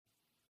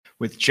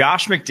With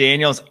Josh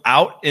McDaniels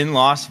out in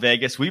Las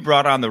Vegas, we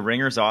brought on the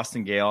Ringer's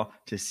Austin Gayle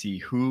to see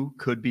who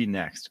could be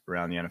next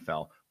around the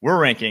NFL. We're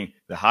ranking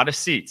the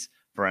hottest seats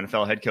for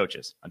NFL head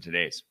coaches on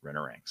today's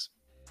Renner Ranks.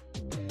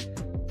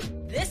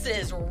 This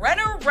is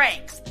Renner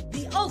Ranks,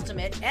 the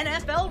ultimate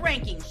NFL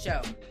ranking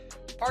show.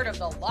 Part of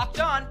the Locked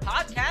On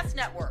Podcast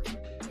Network,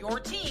 your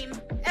team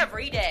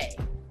every day.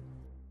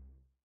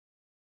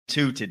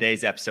 To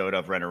today's episode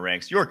of Renner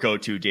Ranks, your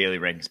go-to daily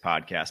rankings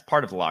podcast,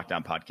 part of the Locked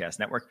On Podcast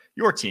Network,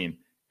 your team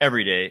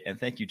every day. And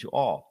thank you to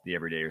all the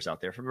everydayers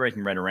out there for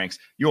ranking Renner Ranks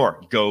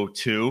your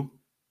go-to.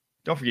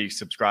 Don't forget to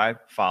subscribe,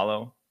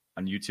 follow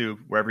on YouTube,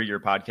 wherever your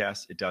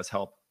podcast. It does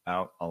help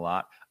out a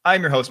lot.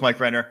 I'm your host, Mike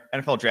Renner,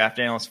 NFL draft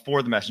analyst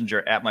for The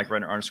Messenger at Mike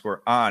Renner _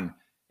 on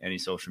any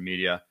social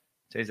media.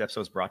 Today's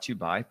episode is brought to you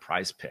by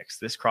Prize Picks.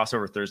 This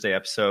crossover Thursday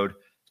episode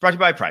is brought to you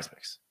by Prize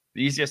Picks.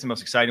 The easiest and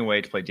most exciting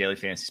way to play daily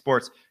fantasy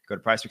sports. Go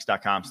to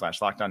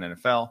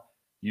prizepicks.com/LockedOnNFL.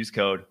 Use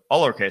code,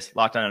 all lowercase,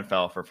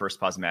 LockedOnNFL for first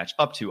deposit match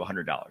up to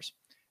 $100.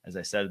 As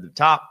I said at the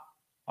top,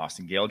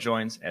 Austin Gayle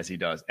joins, as he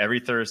does every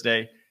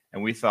Thursday.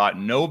 And we thought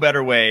no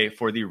better way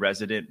for the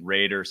resident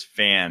Raiders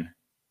fan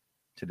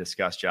to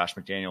discuss Josh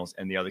McDaniels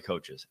and the other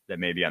coaches that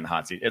may be on the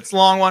hot seat. It's a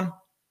long one.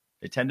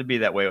 They tend to be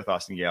that way with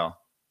Austin Gayle.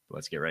 But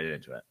let's get right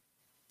into it.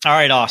 All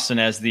right, Austin,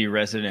 as the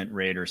resident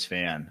Raiders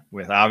fan,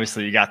 with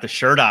obviously you got the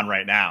shirt on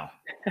right now.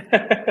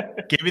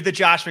 Give me the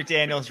Josh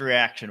McDaniels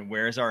reaction.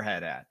 Where's our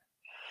head at?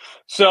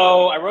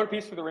 So I wrote a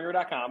piece for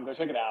TheRinger.com. Go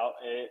check it out.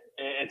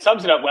 It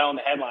sums it up well in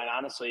the headline,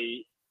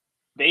 honestly.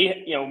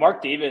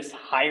 Mark Davis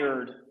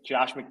hired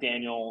Josh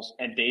McDaniels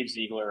and Dave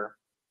Ziegler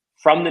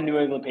from the New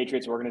England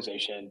Patriots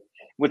organization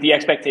with the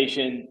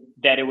expectation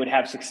that it would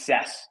have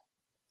success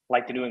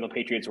like the New England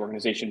Patriots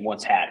organization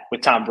once had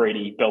with Tom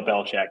Brady, Bill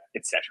Belichick,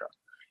 etc.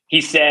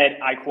 He said,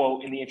 I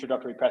quote, in the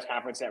introductory press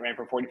conference that ran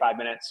for 45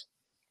 minutes,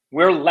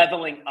 "We're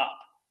leveling up.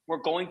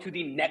 We're going to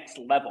the next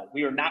level.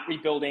 We are not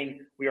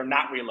rebuilding. We are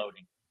not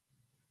reloading."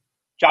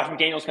 Josh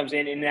McDaniels comes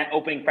in that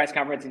opening press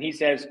conference and he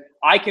says,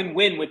 "I can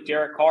win with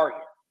Derek Carr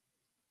here."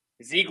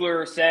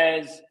 Ziegler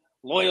says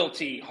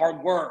loyalty,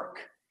 hard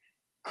work,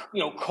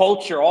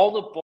 culture, all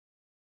the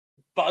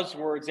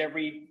buzzwords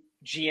every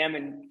GM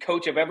and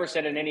coach have ever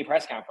said in any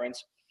press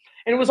conference.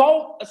 And it was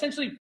all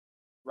essentially,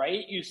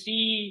 right? You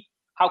see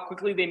how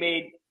quickly they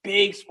made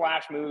big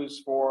splash moves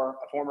for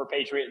a former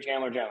Patriot,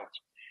 Chandler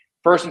Jones.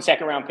 First and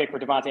second round pick for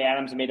Davante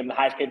Adams and made him the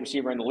highest paid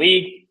receiver in the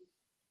league.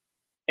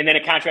 And then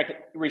a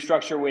contract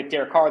restructure with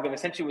Derek Carr that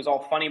essentially was all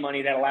funny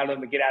money that allowed him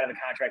to get out of the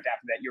contract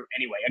after that year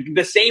anyway.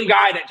 The same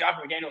guy that Josh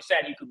McDaniels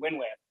said he could win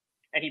with,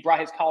 and he brought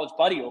his college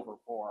buddy over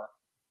for,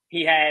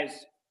 he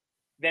has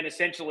then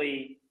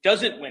essentially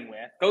doesn't win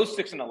with, goes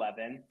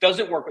 6-11,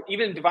 doesn't work with,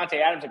 even Davante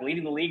Adams, like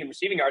leading the league in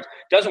receiving yards,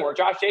 doesn't work.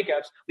 Josh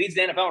Jacobs leads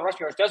the NFL in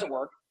rushing yards, doesn't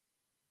work.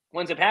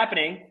 What ends up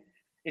happening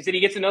is that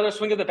he gets another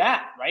swing of the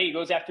bat, right? He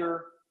goes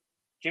after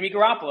Jimmy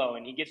Garoppolo,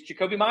 and he gets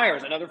Jacoby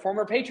Myers, another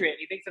former Patriot.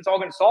 He thinks that's all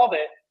going to solve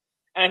it.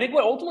 And I think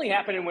what ultimately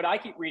happened, and what I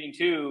keep reading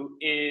too,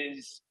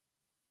 is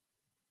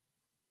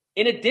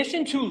in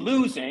addition to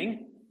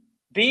losing,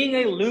 being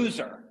a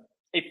loser,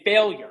 a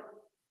failure,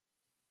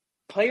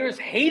 players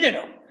hated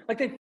him. Like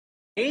they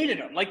hated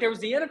him. Like there was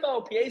the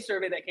NFLPA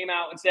survey that came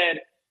out and said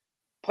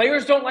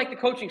players don't like the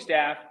coaching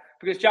staff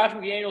because Josh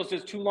McDaniels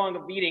does too long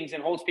of meetings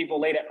and holds people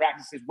late at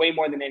practices way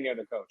more than any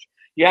other coach.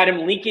 You had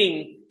him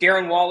leaking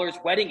Darren Waller's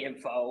wedding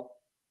info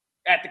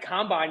at the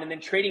combine and then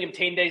trading him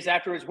 10 days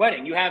after his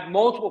wedding. You have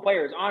multiple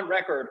players on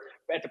record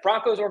at the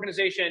Broncos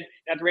organization and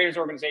at the Raiders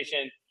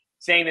organization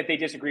saying that they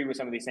disagree with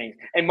some of these things.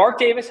 And Mark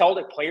Davis held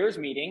a players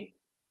meeting,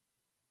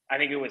 I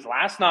think it was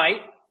last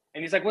night,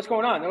 and he's like, "What's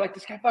going on?" They're like,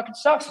 "This guy fucking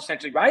sucks,"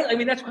 essentially, right? I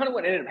mean, that's kind of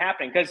what ended up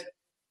happening because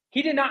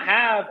he did not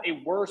have a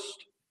worse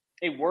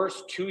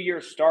 2-year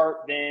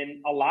start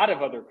than a lot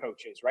of other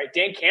coaches, right?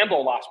 Dan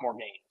Campbell lost more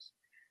games.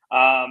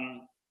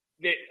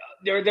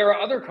 There are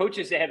other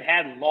coaches that have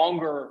had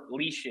longer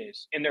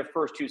leashes in their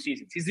first 2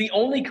 seasons. He's the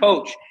only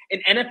coach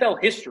in NFL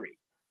history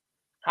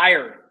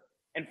hired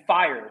and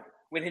fired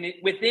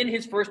within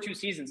his first 2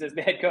 seasons as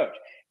the head coach.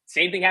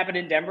 Same thing happened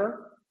in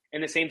Denver,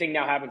 and the same thing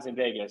now happens in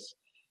Vegas.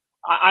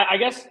 I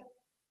guess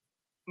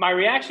my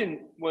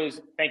reaction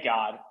was, thank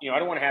God. I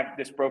don't want to have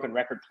this broken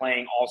record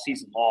playing all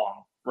season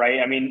long,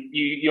 right? I mean,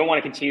 you don't want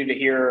to continue to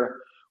hear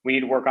we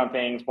need to work on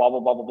things, blah, blah,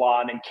 blah, blah,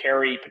 blah, and then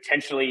carry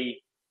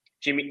potentially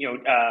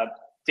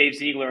Dave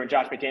Ziegler and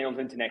Josh McDaniels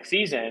into next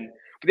season.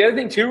 But the other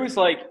thing too is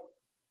like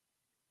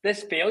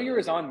this failure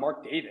is on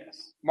Mark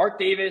Davis. Mark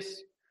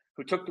Davis,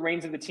 who took the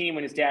reins of the team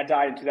when his dad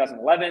died in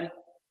 2011,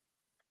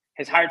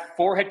 has hired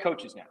 4 head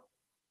coaches now.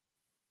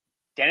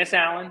 Dennis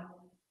Allen,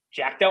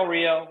 Jack Del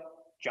Rio,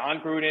 John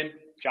Gruden,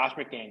 Josh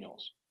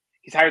McDaniels.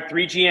 He's hired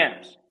 3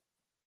 GMs,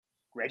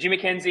 Reggie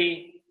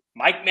McKenzie,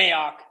 Mike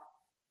Mayock,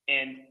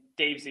 and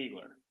Dave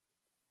Ziegler.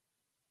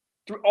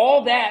 Through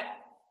all that,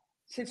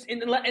 since in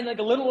like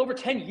a little over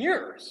 10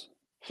 years,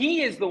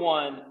 he is the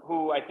one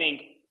who I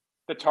think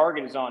the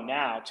target is on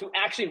now to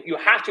actually, you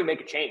have to make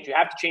a change. You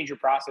have to change your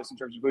process in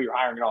terms of who you're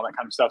hiring and all that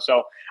kind of stuff.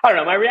 So I don't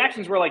know. My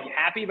reactions were like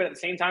happy, but at the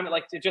same time,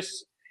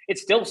 it it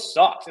still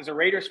sucks. As a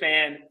Raiders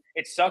fan,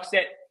 it sucks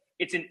that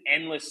it's an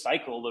endless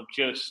cycle of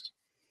just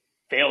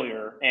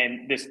failure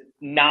and this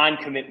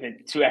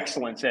non-commitment to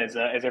excellence, as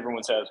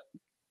everyone says.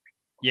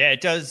 Yeah,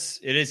 it does.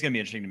 It is going to be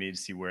interesting to me to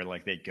see where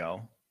like they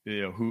go,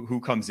 who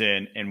comes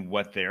in and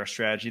what their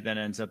strategy then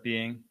ends up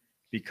being.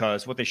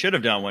 Because what they should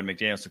have done when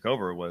McDaniels took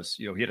over was,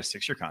 he had a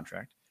 6-year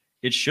contract.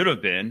 It should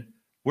have been,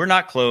 we're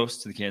not close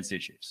to the Kansas City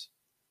Chiefs.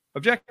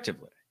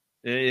 Objectively,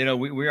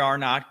 we are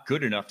not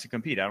good enough to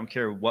compete. I don't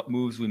care what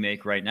moves we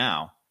make right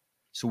now.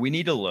 So we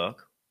need to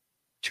look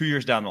 2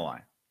 years down the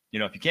line.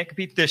 If you can't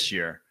compete this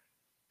year,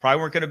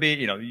 probably weren't going to be,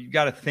 you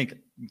got to think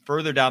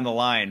further down the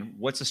line.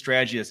 What's the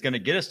strategy that's going to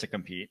get us to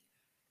compete?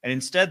 And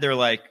instead they're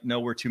like, no,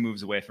 we're 2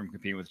 moves away from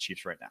competing with the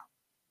Chiefs right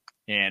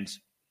now. And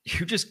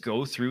you just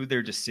go through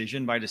their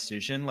decision by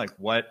decision, like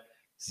what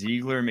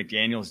Ziegler and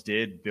McDaniels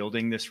did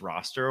building this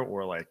roster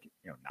or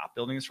not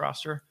building this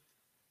roster.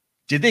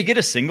 Did they get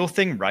a single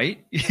thing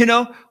right?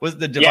 Was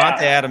the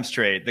Davante Adams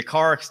trade, the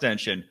Carr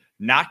extension,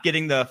 not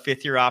getting the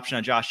 5th-year option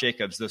on Josh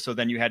Jacobs, so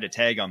then you had to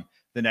tag him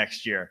the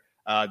next year.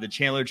 The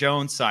Chandler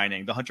Jones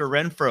signing, the Hunter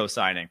Renfrow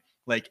signing,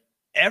 like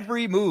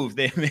every move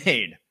they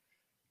made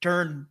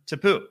turned to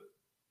poo.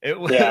 It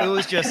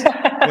was just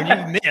when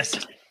you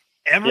missed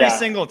every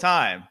single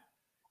time,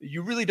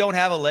 you really don't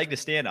have a leg to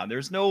stand on.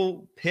 There's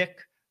no pick.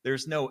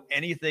 There's no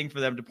anything for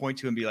them to point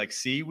to and be like,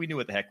 see, we knew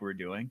what the heck we were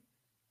doing.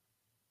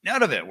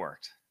 None of it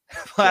worked.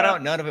 Flat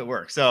out, none of it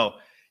worked. So,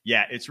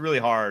 it's really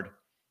hard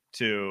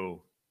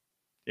to,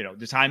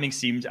 the timing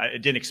seemed, I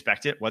didn't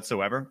expect it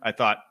whatsoever. I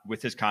thought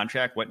with his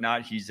contract,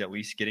 whatnot, he's at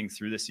least getting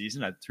through the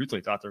season. I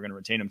truthfully thought they were going to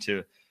retain him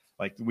to,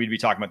 we'd be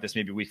talking about this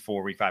maybe week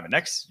 4, week 5 of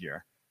next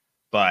year.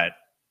 But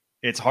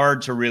it's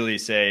hard to really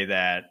say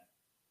that,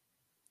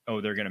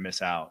 they're going to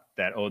miss out,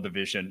 that, the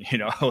vision,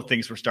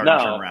 things were starting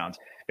to turn around.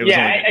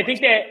 I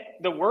think that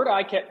the word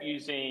I kept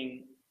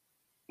using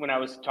when I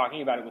was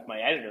talking about it with my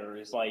editor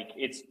is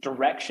it's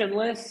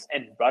directionless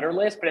and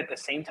rudderless, but at the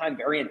same time,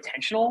 very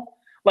intentional.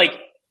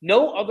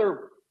 No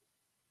other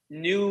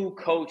new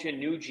coach and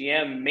new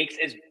GM makes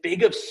as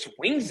big of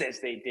swings as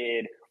they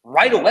did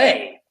right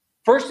away.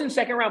 1st and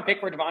 2nd round pick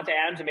for Davante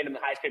Adams and made him the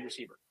highest paid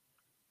receiver.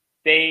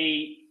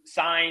 They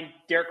signed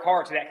Derek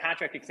Carr to that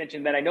contract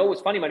extension that I know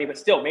was funny money, but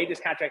still made this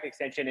contract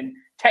extension and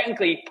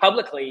technically,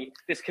 publicly,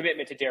 this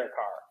commitment to Derek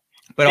Carr.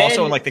 But then,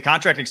 also, the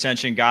contract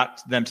extension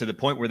got them to the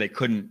point where they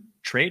couldn't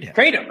trade him.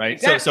 Right?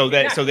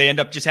 Exactly, so they end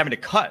up just having to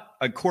cut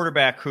a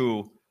quarterback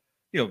who,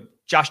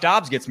 Josh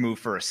Dobbs gets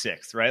moved for a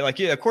 6th, right?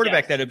 A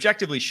quarterback that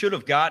objectively should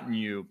have gotten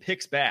you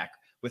picks back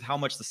with how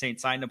much the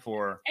Saints signed him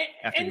for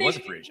after he was a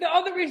free agent. The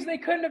other reason they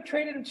couldn't have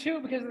traded him too,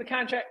 because of the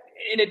contract,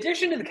 in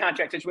addition to the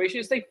contract situation,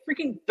 is they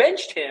freaking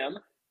benched him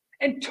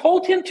and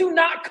told him to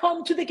not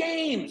come to the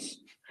games.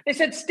 They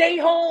said, stay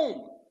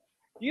home.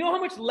 You know how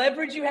much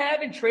leverage you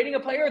have in trading a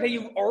player that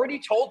you've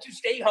already told to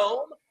stay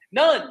home?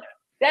 None.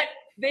 That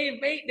they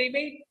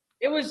made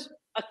it was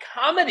a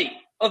comedy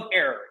of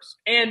errors.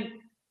 And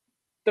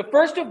the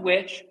first of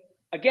which,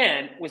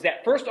 again, was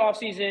that first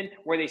offseason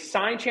where they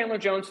signed Chandler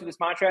Jones to this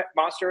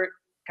monster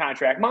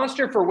contract.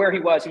 Monster for where he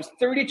was. He was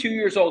 32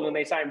 years old when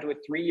they signed him to a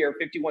 3-year,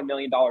 $51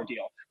 million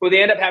deal, who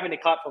they end up having to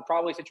cut for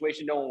probably a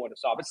situation no one would have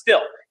saw. But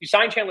still, you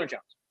signed Chandler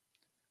Jones.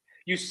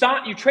 You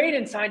trade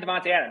and sign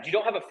Davante Adams. You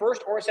don't have a 1st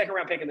or a 2nd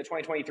round pick in the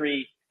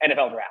 2023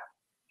 NFL draft.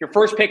 Your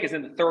first pick is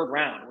in the 3rd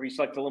round, where you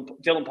select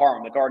Dylan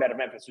Parham, the guard out of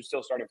Memphis, who's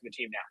still starting for the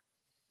team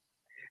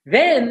now.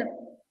 Then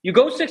you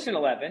go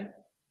 6-11, and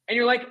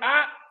you're like,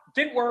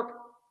 didn't work.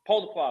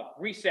 Pull the plug,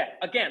 reset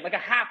again, like a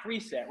half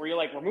reset, where you're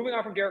like, we're moving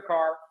on from Derek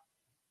Carr.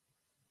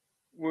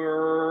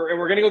 We're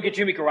going to go get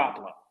Jimmy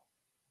Garoppolo.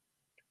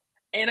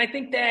 And I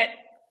think that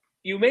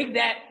you make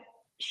that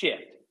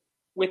shift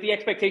with the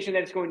expectation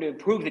that it's going to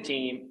improve the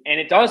team, and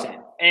it doesn't.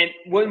 And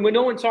when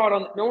no one saw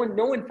it, no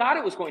one thought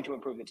it was going to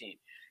improve the team.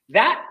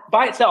 That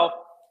by itself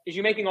is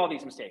you making all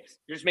these mistakes.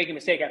 You're just making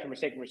mistake after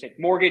mistake after mistake,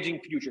 mortgaging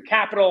future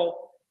capital,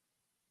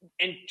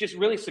 and just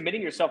really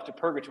submitting yourself to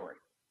purgatory.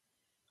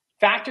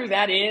 Factor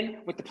that in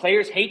with the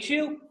players hate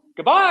you.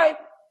 Goodbye.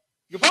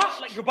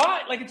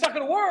 Like it's not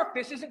going to work.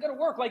 This isn't going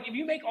to work. If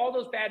you make all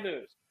those bad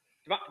moves,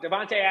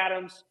 Davante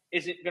Adams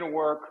isn't going to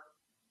work.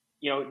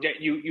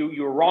 You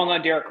were wrong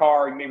on Derek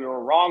Carr. Maybe you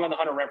were wrong on the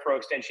Hunter Renfrow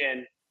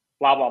extension.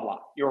 Blah blah blah.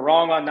 You were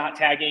wrong on not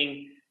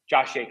tagging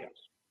Josh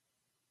Jacobs.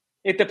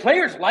 If the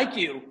players like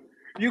you,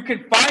 you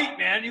can fight,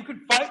 man. You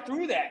can fight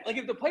through that.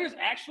 If the players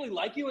actually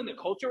like you and the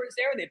culture is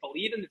there and they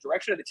believe in the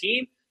direction of the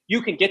team,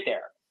 you can get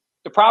there.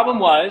 The problem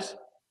was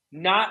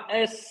not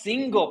a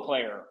single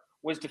player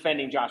was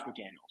defending Josh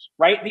McDaniels,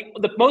 right?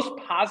 The most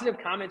positive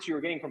comments you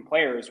were getting from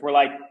players were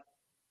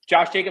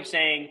Josh Jacobs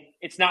saying,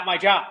 it's not my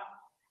job.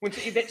 When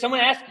someone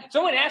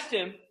asked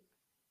him,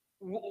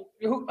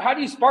 how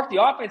do you spark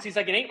the offense? He's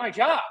like, it ain't my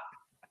job.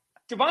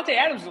 Davante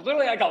Adams is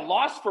literally a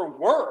loss for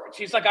words.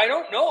 He's like, I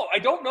don't know. I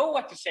don't know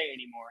what to say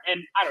anymore.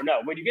 And I don't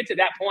know. When you get to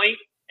that point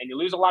and you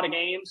lose a lot of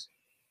games,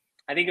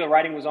 I think the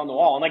writing was on the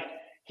wall. And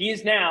he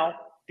is now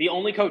the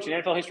only coach in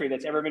NFL history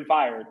that's ever been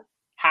fired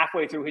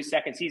halfway through his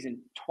 2nd season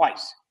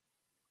twice.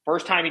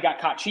 First time he got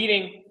caught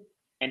cheating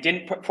and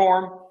didn't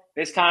perform.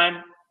 this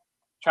time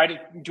tried to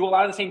do a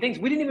lot of the same things.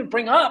 We didn't even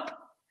bring up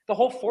the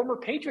whole former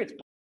Patriots.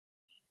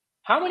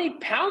 How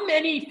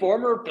many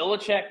former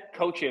Belichick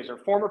coaches or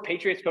former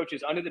Patriots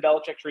coaches under the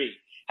Belichick tree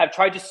have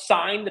tried to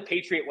sign the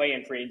Patriot way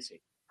in free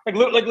agency? Like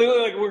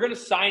we're going to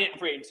sign it in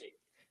free agency.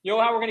 You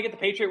know how we're going to get the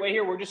Patriot way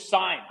here? We're just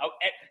sign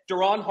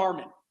Daron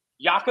Harmon,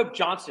 Jakob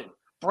Johnson,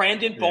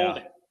 Brandon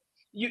Bolden,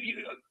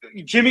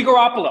 Jimmy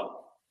Garoppolo,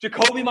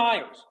 Jacoby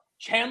Myers,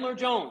 Chandler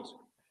Jones.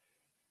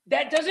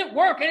 That doesn't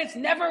work, and it's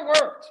never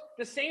worked.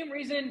 The same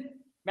reason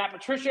Matt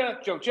Patricia,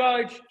 Joe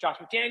Judge, Josh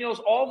McDaniels,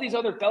 all these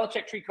other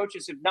Belichick tree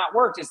coaches have not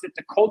worked is that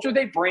the culture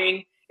they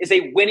bring is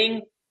a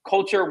winning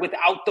culture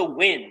without the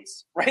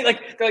wins, right?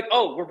 Like they're like,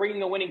 oh, we're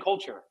bringing a winning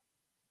culture.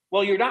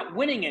 Well, you're not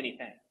winning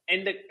anything.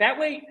 And that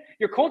way,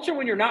 your culture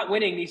when you're not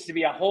winning needs to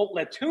be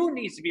the tune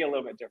needs to be a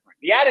little bit different.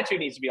 The attitude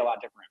needs to be a lot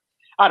different.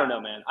 I don't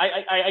know, man.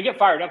 I get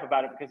fired up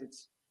about it because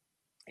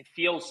it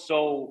feels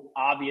so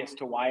obvious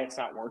to why it's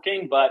not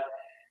working. But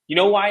you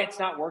know why it's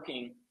not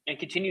working and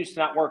continues to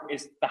not work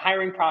is the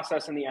hiring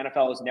process in the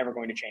NFL is never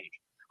going to change.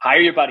 Hire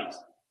your buddies.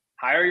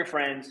 Hire your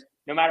friends.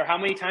 No matter how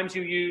many times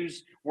you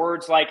use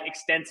words like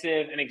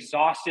extensive and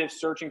exhaustive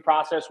searching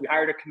process, we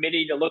hired a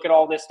committee to look at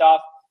all this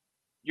stuff.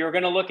 You're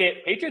going to look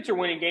at Patriots are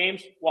winning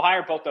games. We'll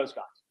hire both those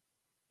guys.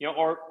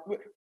 Or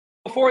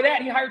before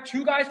that, he hired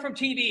 2 guys from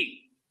TV.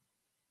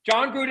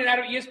 John Gruden out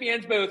of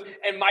ESPN's booth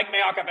and Mike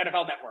Mayock of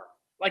NFL Network.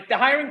 Like the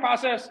hiring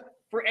process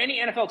for any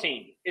NFL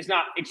team is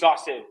not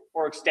exhaustive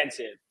or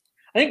extensive.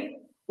 I think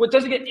what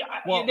doesn't get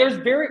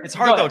it's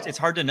hard though. It's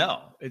hard to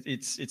know.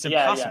 It's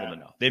impossible to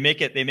know.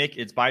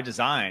 It's by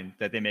design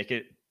that they make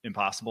it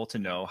impossible to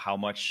know how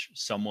much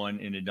someone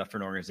in a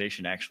different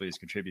organization actually has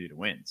contributed to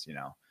wins.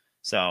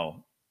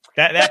 So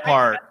that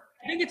part.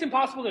 I think it's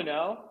impossible to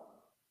know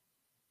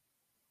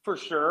for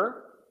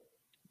sure,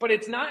 but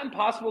it's not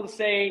impossible to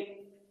say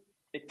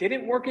it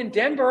didn't work in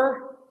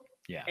Denver.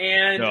 Yeah.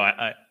 And no,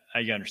 I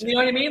understand. You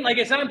know what I mean? Like,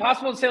 it's not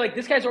impossible to say, like,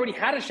 this guy's already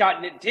had a shot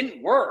and it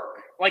didn't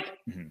work. Like,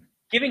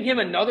 giving him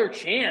another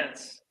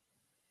chance,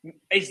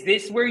 is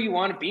this where you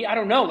want to be? I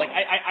don't know. Like,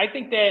 I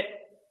think that,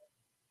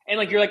 and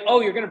like, you're like,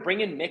 oh, you're going to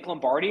bring in Mick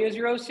Lombardi as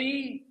your OC?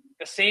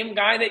 The same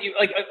guy that you,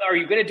 like, are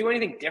you going to do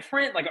anything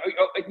different? Like,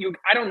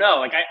 I don't know.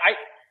 Like,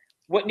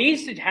 what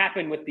needs to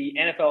happen with the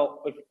NFL,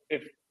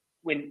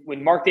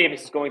 when Mark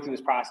Davis is going through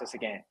this process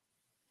again,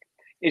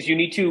 is you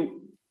need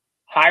to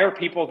hire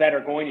people that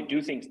are going to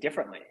do things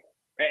differently.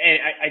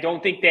 And I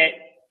don't think that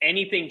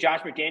anything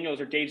Josh McDaniels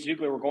or Dave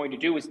Ziegler were going to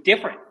do is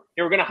different.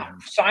 They were going to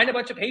sign a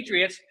bunch of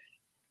Patriots,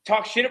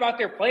 talk shit about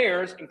their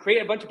players, and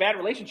create a bunch of bad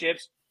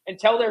relationships, and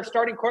tell their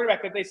starting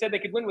quarterback that they said they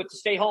could win with to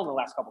stay home the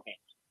last couple games.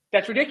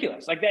 That's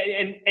ridiculous. Like that,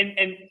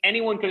 and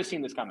anyone could have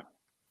seen this coming.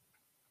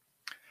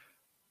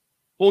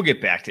 We'll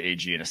get back to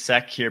AG in a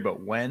sec here,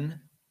 but when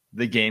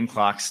the game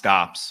clock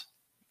stops,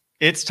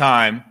 it's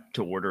time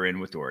to order in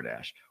with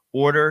DoorDash.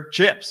 Order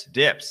chips,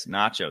 dips,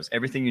 nachos,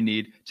 everything you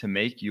need to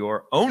make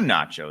your own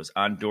nachos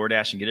on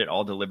DoorDash and get it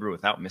all delivered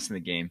without missing the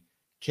game.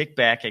 Kick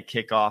back at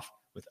kickoff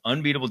with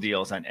unbeatable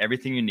deals on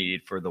everything you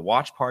need for the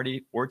watch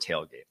party or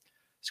tailgate.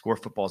 Score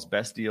football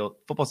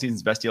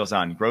season's best deals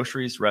on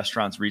groceries,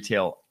 restaurants,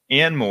 retail,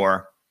 and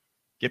more.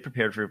 Get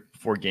prepared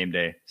for game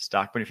day.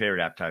 Stock up on your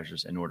favorite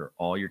appetizers and order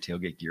all your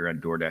tailgate gear on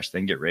DoorDash.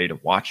 Then get ready to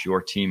watch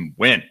your team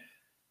win.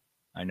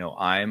 I know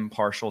I'm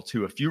partial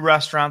to a few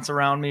restaurants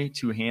around me,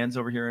 Two Hands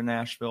over here in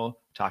Nashville,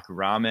 Taku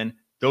Ramen.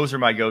 Those are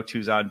my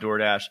go-tos on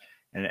DoorDash.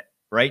 And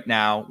right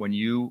now, when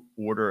you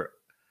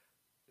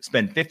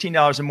spend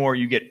 $15 or more,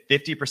 you get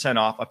 50%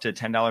 off up to a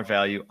 $10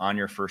 value on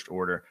your first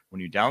order when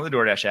you download the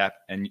DoorDash app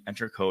and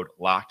enter code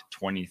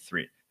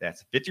LOCKED23.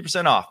 That's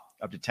 50% off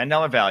up to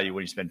 $10 value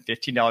when you spend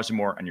 $15 or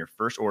more on your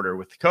first order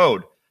with the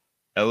code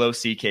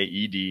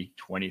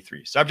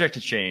LOCKED23. Subject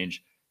to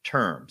change.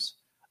 Terms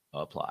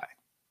apply.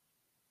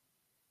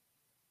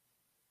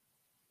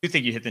 I do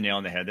think you hit the nail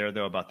on the head there,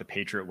 though, about the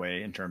Patriot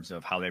way in terms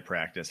of how they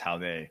practice, how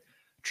they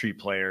treat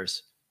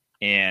players,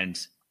 and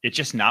it's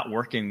just not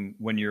working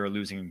when you're a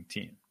losing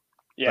team.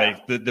 Yeah.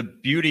 Like the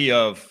beauty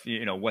of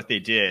what they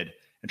did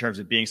in terms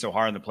of being so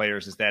hard on the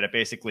players is that it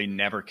basically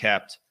never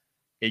kept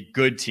a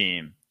good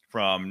team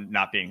from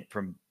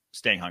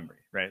staying hungry,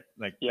 right?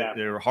 Like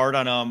they were hard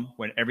on them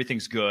when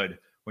everything's good.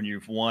 When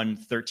you've won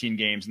 13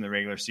 games in the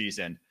regular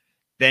season,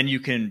 then you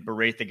can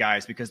berate the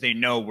guys because they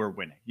know we're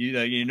winning.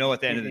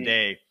 At the end of the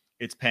day,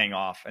 it's paying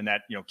off, and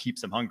that,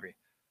 keeps them hungry.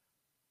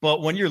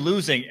 But when you're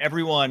losing,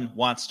 everyone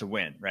wants to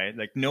win, right?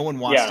 Like no one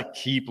wants to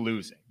keep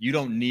losing. You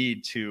don't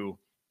need to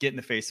get in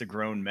the face of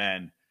grown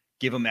men,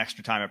 give them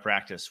extra time at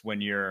practice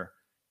when you're,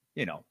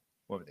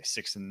 what were they,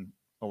 6-11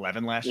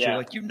 last year?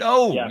 Like, you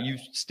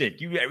stink.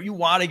 You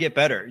want to get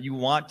better. You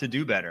want to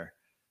do better.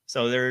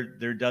 So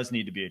there does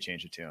need to be a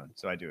change of tune.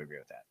 So I do agree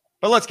with that.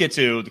 But let's get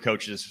to the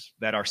coaches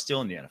that are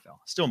still in the NFL,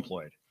 still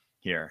employed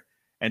here,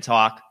 and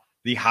talk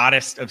the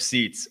hottest of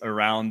seats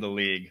around the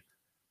league.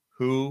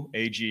 Who,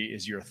 AG,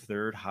 is your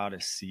third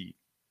hottest seat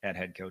at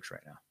head coach right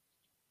now?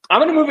 I'm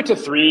going to move it to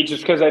 3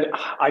 just because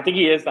I think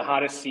he is the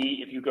hottest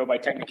seat if you go by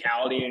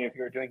technicality, and if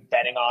you're doing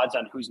betting odds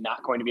on who's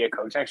not going to be a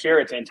coach next year,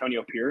 it's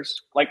Antonio Pierce.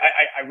 Like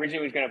I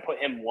originally was going to put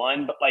him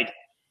 1, but like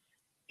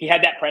he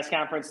had that press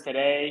conference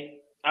today.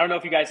 I don't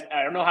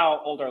know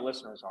how old our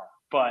listeners are,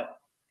 but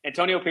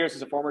Antonio Pierce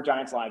is a former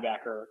Giants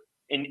linebacker,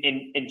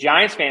 and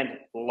Giants fans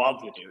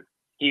love the dude.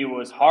 He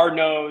was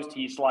hard-nosed.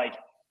 He's like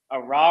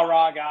a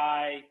rah-rah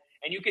guy,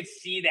 and you could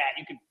see that.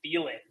 You could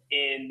feel it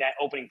in that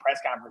opening press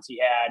conference he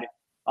had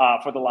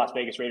for the Las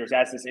Vegas Raiders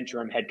as this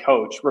interim head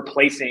coach,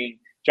 replacing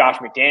Josh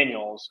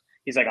McDaniels.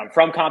 He's like, I'm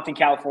from Compton,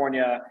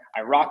 California.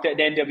 I rocked at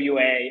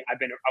NWA.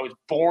 I was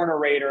born a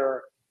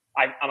Raider.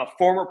 I'm a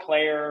former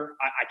player.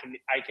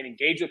 I can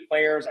engage with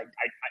players.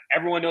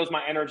 Everyone knows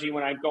my energy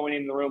when I'm going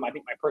into the room. I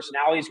think my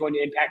personality is going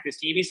to impact this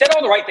team. He said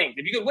all the right things.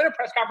 If you could win a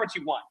press conference,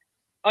 you won.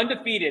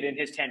 Undefeated in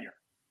his tenure.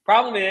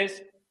 Problem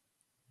is,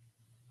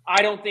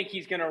 I don't think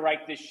he's going to right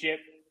this ship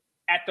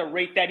at the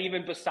rate that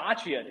even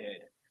Bisaccia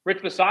did.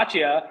 Rich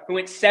Bisaccia, who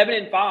went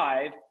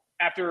 7-5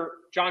 after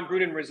John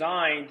Gruden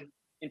resigned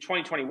in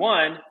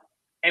 2021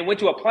 and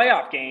went to a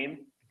playoff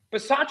game,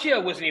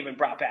 Bisaccia wasn't even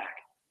brought back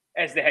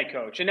as the head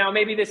coach. And now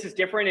maybe this is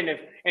different. And if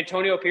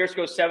Antonio Pierce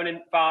goes 7-5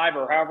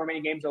 or however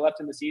many games are left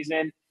in the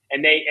season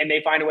and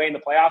they find a way in the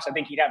playoffs, I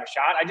think he'd have a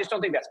shot. I just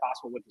don't think that's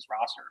possible with this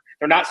roster.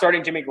 They're not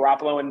starting Jimmy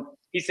Garoppolo, and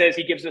he says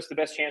he gives us the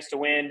best chance to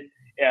win,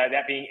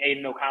 that being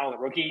Aiden O'Connell, the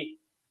rookie.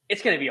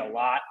 It's going to be a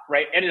lot,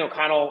 right? Aiden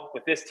O'Connell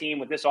with this team,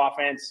 with this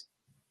offense,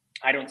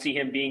 I don't see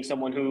him being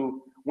someone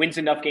who wins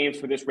enough games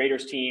for this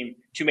Raiders team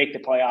to make the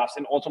playoffs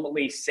and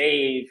ultimately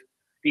save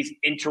these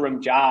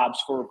interim jobs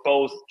for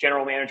both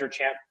general manager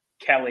Champ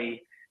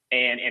Kelly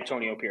and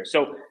Antonio Pierce.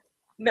 So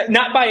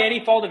not by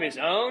any fault of his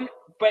own,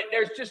 but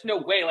there's just no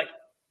way. Like,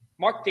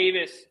 Mark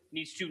Davis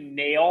needs to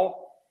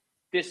nail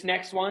this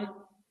next one,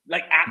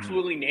 like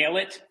absolutely nail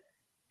it.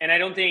 And I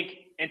don't think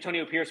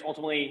Antonio Pierce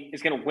ultimately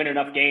is going to win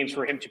enough games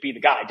for him to be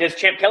the guy. Does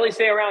Champ Kelly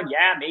stay around?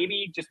 Yeah,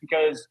 maybe, just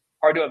because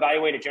hard to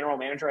evaluate a general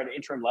manager at an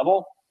interim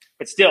level.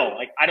 But still,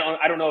 like, I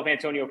don't know if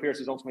Antonio Pierce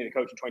is ultimately the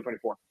coach in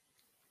 2024.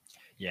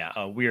 Yeah,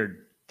 a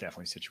weird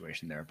definitely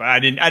situation there. But I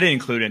didn't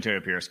include Antonio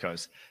Pierce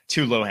because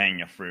too low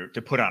hanging a fruit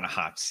to put on a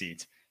hot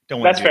seat.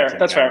 Don't want to do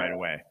that right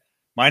away.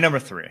 My number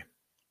 3,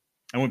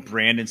 I went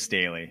Brandon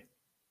Staley,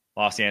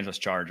 Los Angeles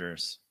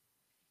Chargers,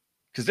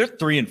 because they're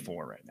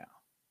 3-4 right now.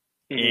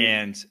 Mm-hmm.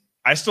 And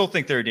I still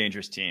think they're a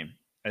dangerous team.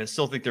 I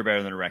still think they're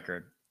better than a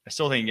record. I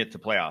still think they can get to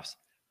playoffs.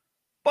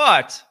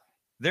 But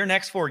their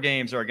next 4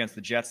 games are against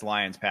the Jets,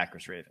 Lions,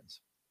 Packers,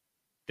 Ravens.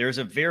 There's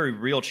a very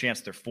real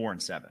chance they're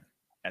 4-7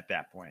 at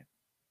that point.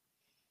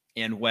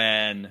 And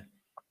when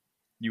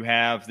you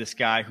have this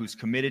guy who's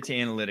committed to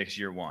analytics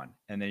year 1,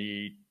 and then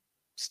he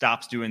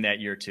stops doing that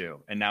year 2,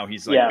 and now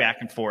he's like back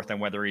and forth on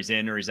whether he's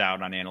in or he's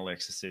out on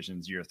analytics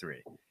decisions year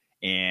 3.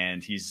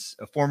 And he's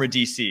a former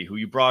DC who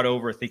you brought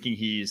over thinking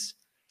he's,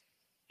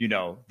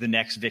 the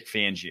next Vic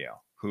Fangio,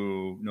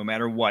 who no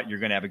matter what, you're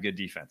going to have a good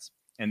defense.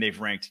 And they've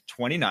ranked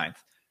 29th,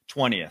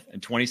 20th,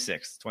 and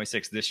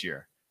 26th this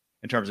year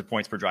in terms of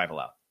points per drive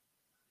allowed.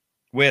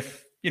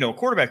 With, a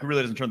quarterback who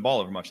really doesn't turn the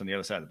ball over much on the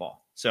other side of the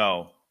ball.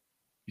 So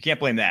you can't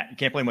blame that. You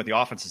can't blame what the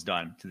offense has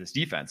done to this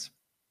defense.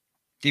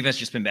 Defense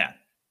just been bad,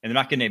 and they're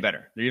not getting any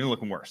better. They're even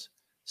looking worse.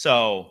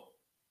 So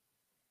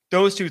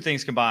those two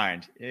things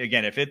combined,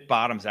 again, if it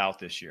bottoms out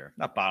this year,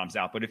 not bottoms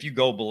out, but if you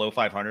go below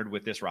 500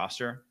 with this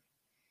roster,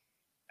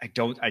 I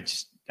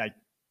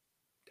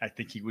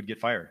think he would get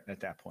fired at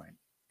that point.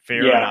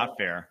 Fair or not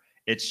fair.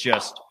 It's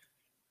just,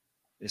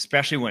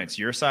 especially when it's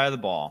your side of the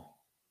ball,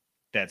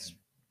 that's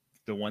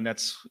the one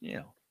that's,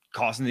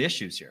 causing the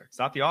issues here. It's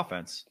not the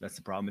offense. That's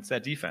the problem. It's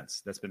that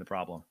defense. That's been the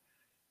problem.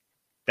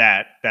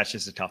 That's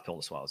just a tough pill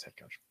to swallow as head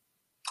coach.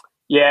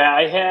 Yeah,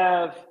 I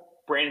have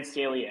Brandon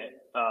Staley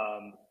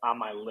on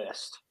my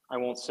list. I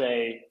won't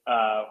say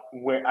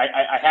where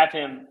I have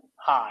him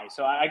high.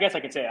 So I guess I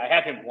could say I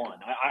have him 1.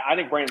 I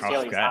think Brandon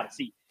Staley is out of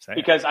seat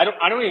because I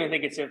don't even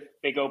think it's if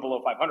they go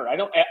below 500.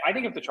 I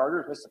think if the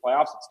Chargers miss the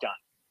playoffs, it's done.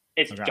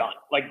 It's done.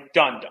 Like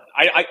done.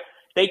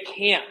 They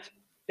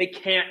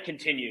can't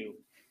continue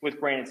with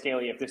Brandon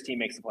Staley if this team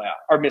makes the playoff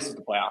or misses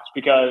the playoffs,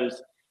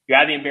 because you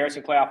had the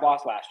embarrassing playoff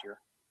loss last year.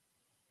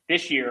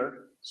 This year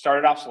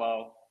started off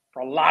slow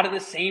for a lot of the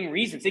same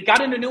reasons. They got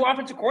in a new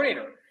offensive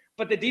coordinator,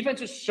 but the defense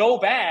is so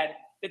bad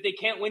that they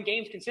can't win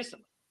games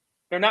consistently.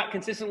 They're not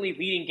consistently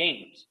leading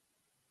games.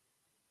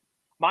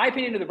 My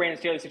opinion of the Brandon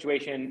Staley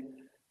situation,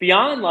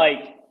 beyond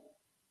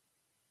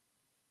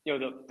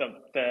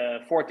the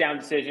 4th down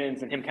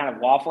decisions and him kind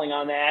of waffling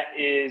on that,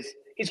 is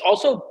he's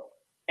also,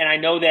 and I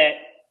know that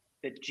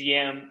the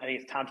GM, I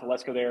think it's Tom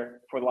Telesco there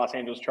for the Los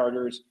Angeles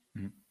Chargers,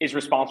 is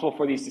responsible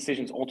for these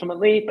decisions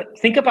ultimately. But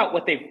think about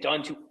what they've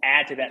done to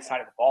add to that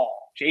side of the ball.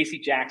 J.C.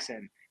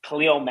 Jackson,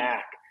 Khalil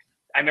Mack.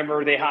 I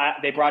remember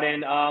they brought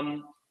in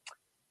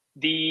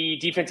the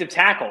defensive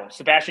tackle,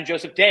 Sebastian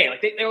Joseph Day. Like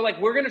they were like,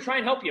 we're going to try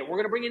and help you. We're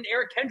going to bring in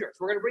Eric Kendricks.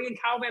 We're going to bring in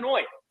Kyle Van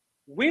Noy.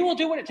 We will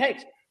do what it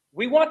takes.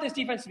 We want this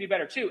defense to be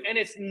better too. And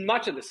it's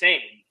much of the same.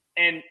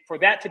 And for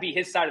that to be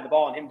his side of the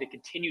ball and him to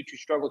continue to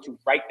struggle to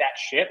right that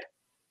ship,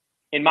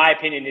 in my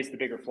opinion, is the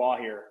bigger flaw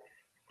here.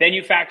 Then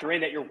you factor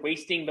in that you're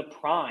wasting the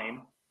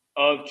prime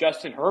of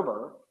Justin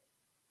Herbert.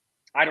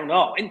 I don't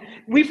know. And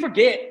we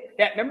forget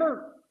that,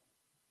 remember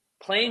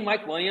playing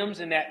Mike Williams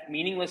in that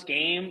meaningless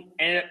game,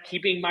 ended up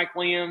keeping Mike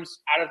Williams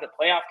out of the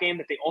playoff game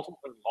that they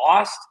ultimately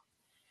lost.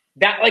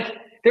 That, like,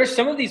 there's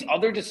some of these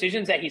other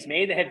decisions that he's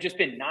made that have just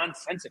been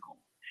nonsensical.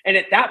 And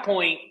at that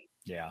point,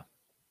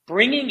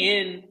 bringing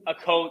in a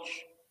coach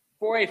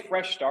for a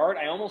fresh start,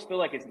 I almost feel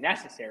like is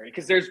necessary,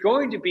 because there's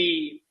going to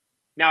be,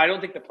 now I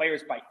don't think the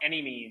players by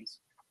any means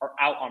are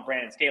out on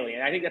Brandon Staley.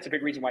 And I think that's a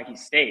big reason why he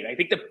stayed. I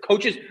think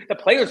the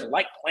players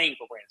like playing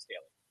for Brandon Staley.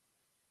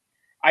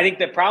 I think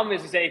the problem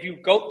is that if you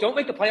don't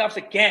make the playoffs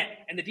again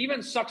and the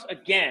defense sucks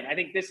again, I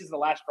think this is the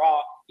last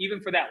straw, even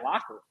for that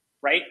locker room,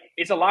 right?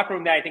 It's a locker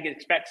room that I think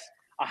expects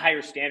a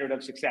higher standard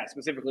of success,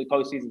 specifically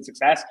postseason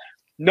success,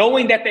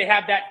 knowing that they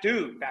have that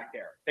dude back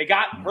there. They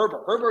got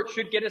Herbert. Herbert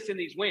should get us in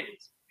these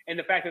wins. And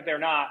the fact that they're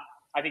not,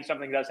 I think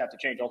something does have to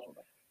change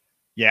ultimately.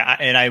 Yeah,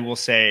 and I will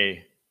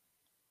say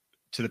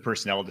to the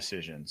personnel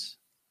decisions,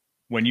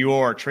 when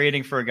you're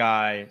trading for a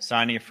guy,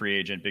 signing a free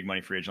agent, big money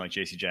free agent like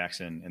J.C.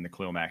 Jackson in the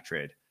Khalil Mack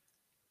trade,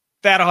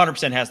 that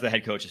 100% has the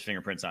head coach's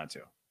fingerprints on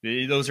too.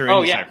 Those are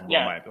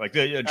indecipherable. Like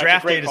the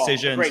draft day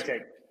decisions.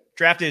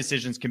 Draft day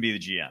decisions can be the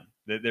GM.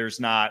 There's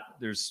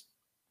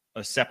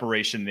a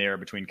separation there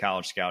between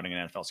college scouting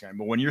and NFL scouting.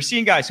 But when you're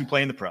seeing guys who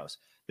play in the pros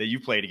that you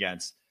played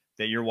against,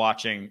 that you're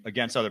watching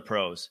against other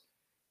pros,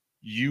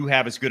 you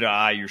have as good an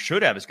eye, you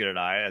should have as good an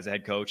eye as a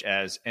head coach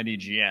as any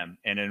GM.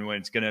 And then when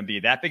it's going to be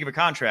that big of a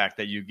contract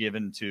that you've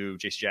given to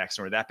J.C.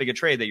 Jackson, or that big a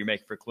trade that you're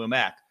making for Khalil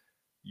Mack,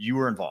 you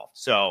were involved.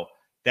 So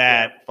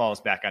that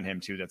falls back on him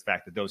too. That's the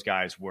fact that those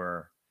guys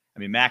were, I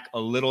mean, Mack, a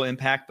little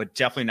impact, but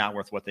definitely not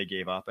worth what they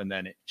gave up. And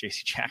then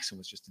J.C. Jackson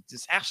was just a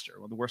disaster.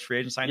 One of the worst free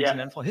agent signings in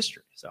NFL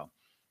history. So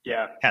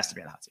has to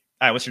be on the hot seat.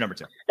 All right, what's your number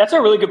 2? That's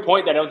a really good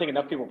point that I don't think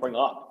enough people bring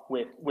up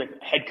with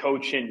head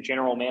coach and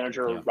general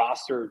manager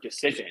roster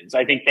decisions.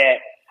 I think that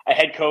a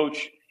head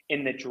coach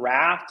in the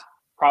draft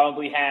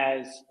probably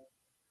has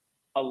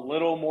a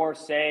little more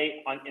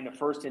say in the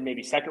first and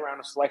maybe second round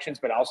of selections,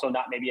 but also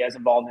not maybe as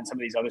involved in some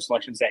of these other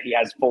selections that he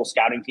has full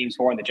scouting teams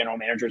for and the general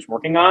manager is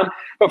working on.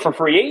 But for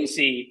free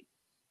agency,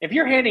 if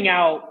you're handing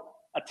out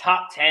a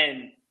top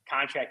 10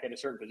 contract at a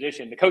certain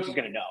position, the coach is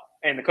going to know,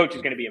 and the coach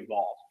is going to be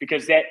involved,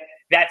 because it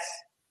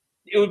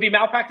would be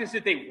malpractice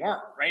if they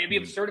weren't, right? It'd be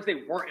absurd if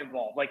they weren't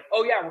involved. Like,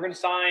 oh yeah, we're going to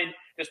sign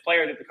this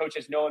player that the coach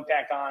has no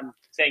impact on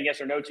saying yes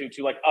or no to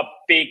like a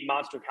big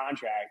monster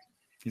contract.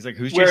 He's like,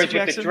 who's Whereas J.C.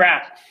 Jackson? With the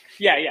draft,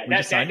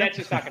 that's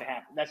just not going to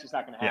happen. That's just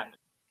not going to happen.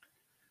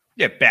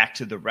 Yeah, back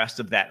to the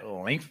rest of that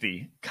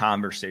lengthy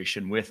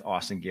conversation with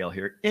Austin Gayle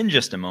here in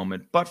just a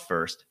moment. But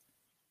first,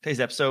 today's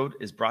episode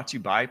is brought to you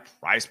by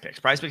PrizePicks.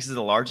 PrizePicks is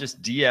the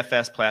largest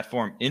DFS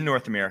platform in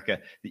North America.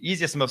 The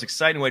easiest and most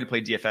exciting way to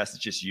play DFS is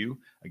just you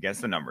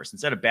against the numbers.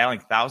 Instead of battling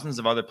thousands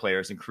of other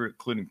players,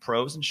 including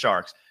pros and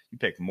sharks, you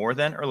pick more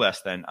than or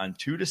less than on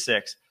 2 to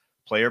 6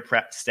 player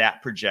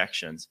stat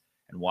projections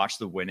and watch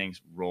the winnings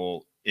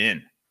roll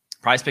in.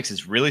 PrizePicks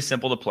is really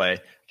simple to play. I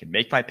can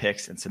make my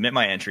picks and submit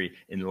my entry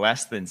in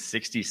less than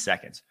 60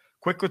 seconds.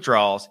 Quick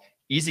withdrawals,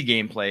 easy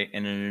gameplay,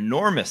 and an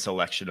enormous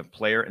selection of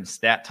player and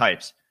stat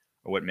types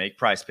are what make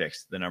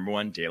PrizePicks the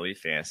 #1 daily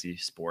fantasy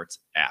sports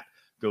app.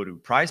 Go to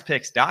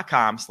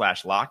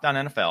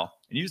prizepicks.com/LockedOnNFL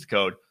and use the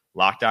code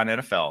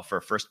LockedOnNFL for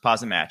a first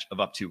deposit match of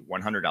up to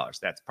 $100.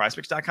 That's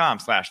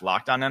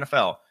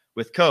prizepicks.com/LockedOnNFL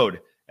with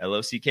code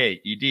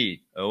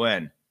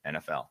LOCKEDON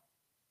NFL.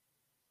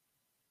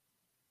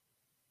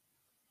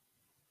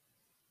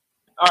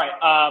 All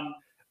right.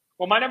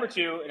 Well, my number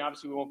 2, and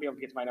obviously we won't be able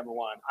to get to my number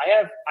 1.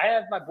 I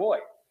have my boy,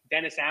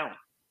 Dennis Allen.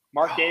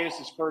 Mark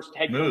Davis's first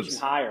head coaching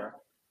hire.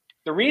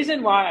 The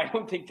reason why I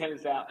think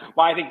Dennis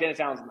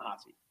Allen's in the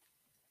hot seat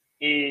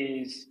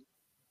is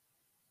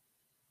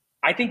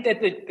I think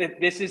that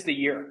this is the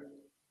year.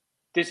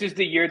 This is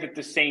the year that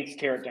the Saints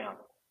tear it down.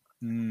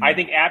 I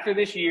think after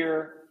this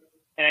year,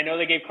 and I know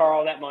they gave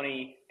Carl that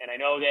money, and I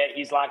know that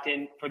he's locked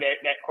in for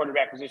that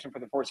quarterback position for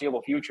the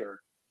foreseeable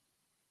future.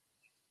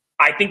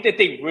 I think that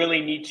they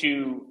really need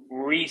to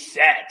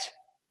reset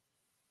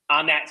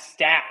on that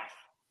staff.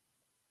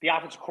 The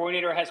offensive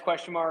coordinator has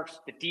question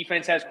marks. The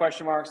defense has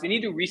question marks. They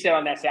need to reset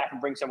on that staff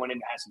and bring someone in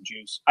that has some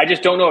juice. I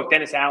just don't know if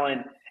Dennis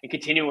Allen and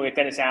continuing with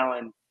Dennis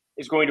Allen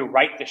is going to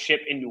right the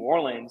ship in New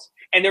Orleans.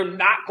 And they're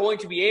not going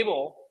to be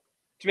able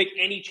to make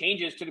any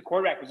changes to the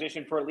quarterback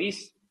position for at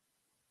least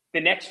the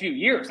next few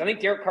years. I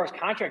think Derek Carr's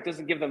contract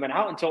doesn't give them an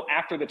out until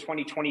after the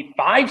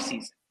 2025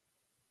 season.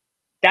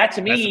 That,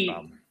 to me,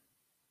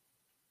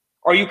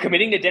 are you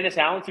committing to Dennis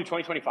Allen through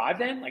 2025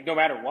 then? Like, no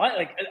matter what?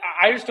 Like,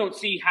 I just don't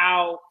see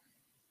how –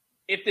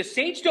 if the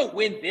Saints don't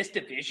win this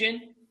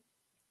division,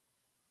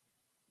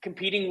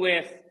 competing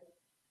with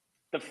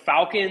the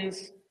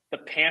Falcons, the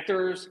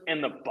Panthers,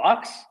 and the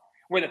Bucs,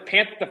 where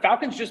the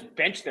Falcons just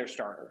benched their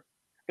starter.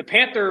 The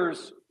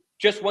Panthers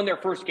just won their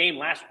first game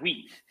last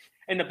week,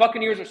 and the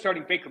Buccaneers are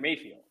starting Baker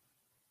Mayfield.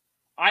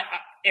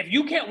 If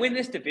you can't win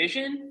this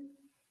division,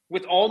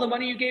 with all the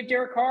money you gave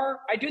Derek Carr,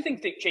 I do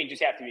think changes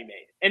have to be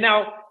made. And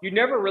now you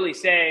never really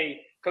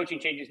say coaching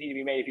changes need to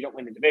be made if you don't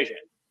win the division.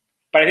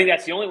 But I think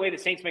that's the only way the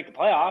Saints make the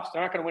playoffs.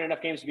 They're not going to win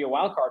enough games to be a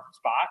wild card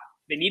spot.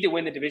 They need to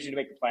win the division to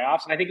make the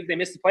playoffs. And I think if they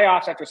miss the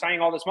playoffs after signing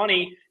all this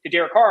money to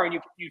Derek Carr, and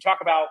you talk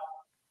about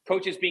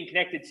coaches being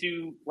connected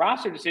to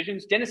roster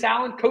decisions, Dennis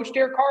Allen coached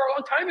Derek Carr a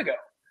long time ago.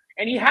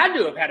 And he had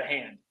to have had a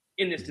hand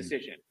in this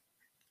decision.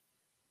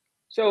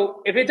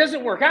 So if it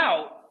doesn't work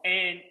out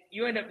and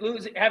you end up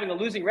having a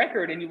losing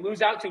record and you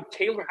lose out to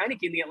Taylor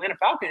Heineke and the Atlanta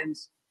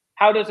Falcons,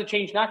 how does a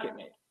change not get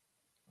made?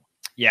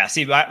 Yeah,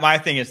 see, my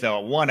thing is, though,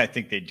 one, I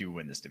think they do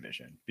win this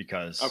division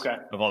because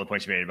of all the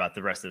points you made about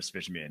the rest of this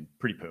division being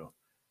pretty poo.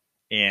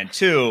 And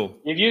two,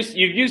 you've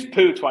used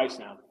poo twice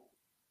now.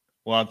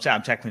 Well,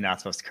 I'm technically not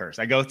supposed to curse.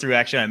 I go through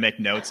I make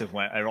notes of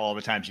all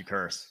the times you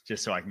curse,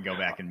 just so I can go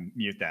back and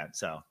mute that.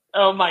 So,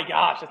 oh my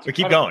gosh, but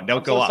keep going.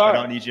 Don't go off. Sorry.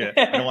 I don't need you.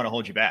 I don't want to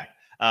hold you back.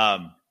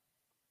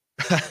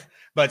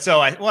 But so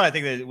I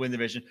think they win the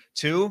division.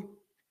 Two,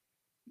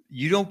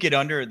 you don't get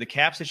under the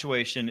cap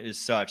situation is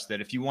such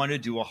that if you want to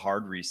do a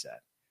hard reset,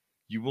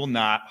 you will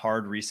not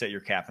hard reset your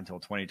cap until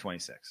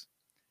 2026.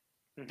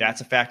 Mm-hmm.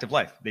 That's a fact of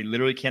life. They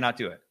literally cannot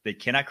do it. They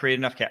cannot create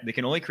enough cap. They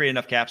can only create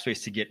enough cap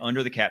space to get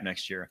under the cap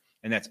next year.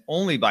 And that's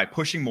only by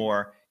pushing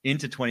more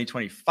into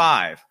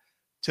 2025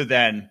 to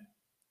then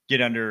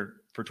get under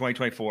for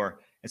 2024.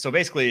 And so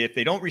basically, if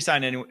they don't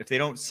sign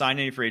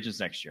any free agents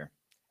next year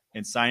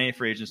and sign any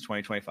free agents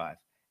 2025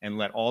 and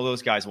let all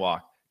those guys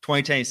walk,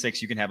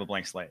 2026, you can have a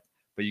blank slate.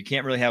 But you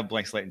can't really have a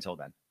blank slate until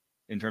then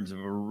in terms of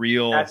a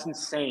real. That's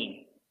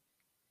insane.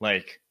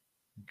 Like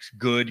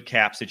good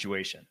cap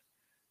situation.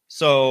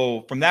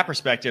 So from that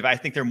perspective, I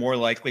think they're more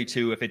likely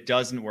to, if it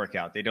doesn't work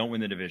out, they don't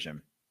win the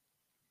division.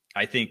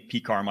 I think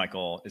Pete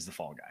Carmichael is the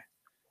fall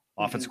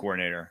guy, offense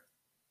coordinator.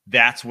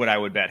 That's what I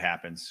would bet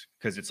happens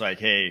because it's like,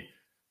 hey,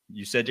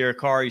 you said Derek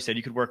Carr, you said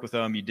you could work with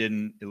him, you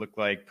didn't. It looked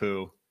like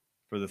poo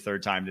for the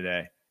third time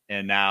today,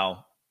 and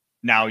now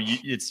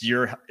it's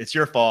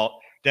your fault.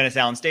 Dennis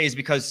Allen stays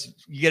because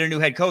you get a new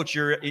head coach.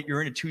 You're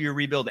in a 2-year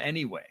rebuild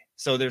anyway,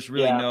 so there's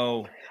really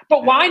no.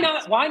 But why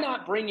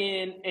not bring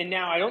in? And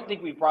now I don't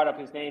think we've brought up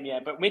his name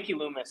yet, but Mickey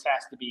Loomis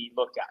has to be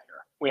looked at here.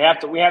 We have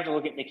to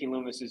look at Mickey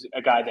Loomis as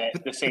a guy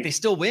that the Saints. But they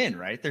still win,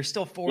 right? They're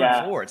still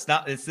 4-4. It's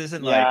not. This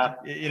isn't like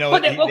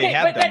they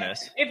have done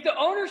this. If the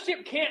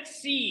ownership can't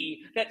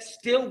see that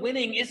still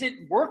winning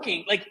isn't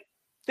working, like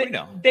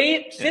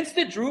since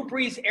the Drew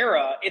Brees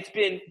era, it's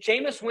been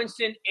Jameis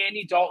Winston,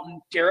 Andy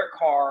Dalton, Derek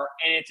Carr,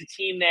 and it's a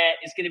team that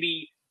is going to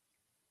be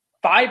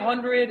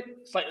 500,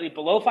 slightly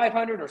below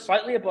 500, or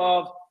slightly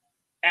above.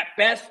 At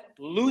best,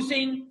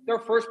 losing their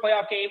first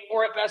playoff game,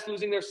 or at best,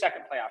 losing their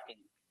second playoff game.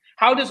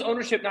 How does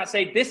ownership not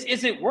say, this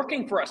isn't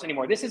working for us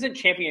anymore? This isn't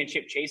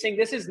championship chasing.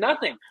 This is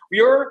nothing.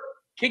 You're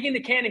kicking the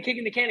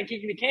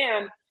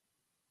can.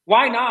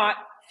 Why not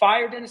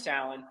fire Dennis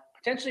Allen,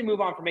 potentially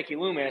move on from Mickey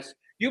Loomis?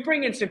 You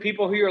bring in some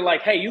people who you're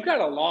like, hey, you got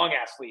a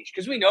long-ass leash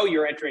because we know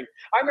you're entering.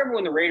 I remember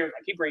when the Raiders –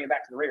 I keep bringing it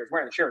back to the Raiders,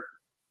 wearing the shirt.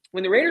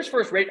 When the Raiders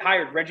first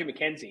hired Reggie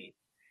McKenzie,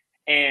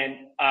 and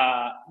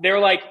they were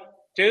like,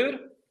 dude,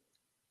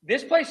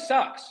 this place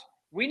sucks.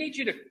 We need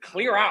you to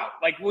clear out.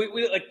 Like,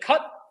 we like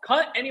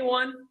cut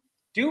anyone,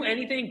 do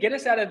anything, get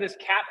us out of this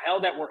cap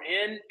hell that we're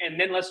in, and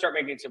then let's start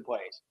making some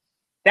plays.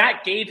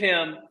 That gave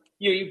him,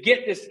 you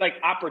get this like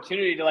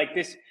opportunity to like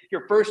this.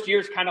 Your first year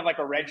is kind of like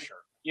a red shirt.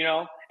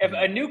 If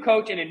a new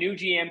coach and a new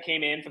GM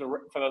came in for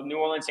the New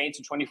Orleans Saints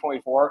in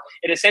 2024,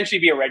 it'd essentially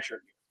be a red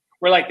shirt year.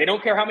 Where like they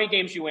don't care how many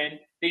games you win,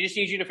 they just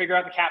need you to figure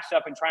out the cap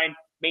stuff and try and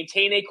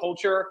maintain a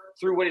culture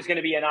through what is going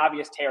to be an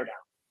obvious teardown.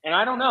 And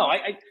I don't know.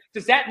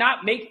 Does that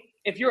not make,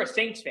 if you're a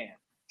Saints fan,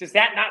 does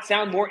that not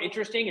sound more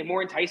interesting and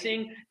more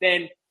enticing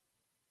than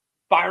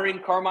firing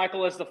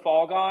Carmichael as the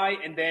fall guy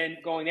and then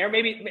going there?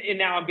 Maybe, and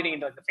now I'm getting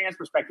into the fans'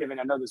 perspective, and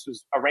I know this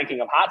was a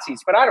ranking of hot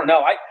seats, but I don't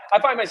know.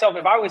 I find myself,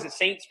 if I was a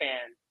Saints fan,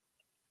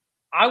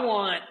 I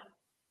want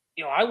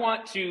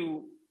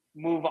to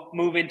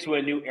move into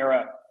a new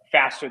era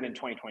faster than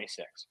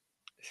 2026.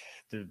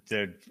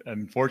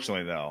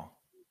 Unfortunately, though.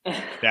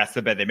 That's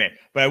the bet they made.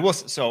 But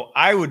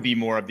I would be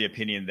more of the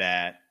opinion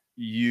that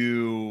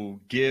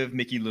you give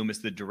Mickey Loomis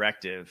the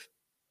directive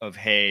of,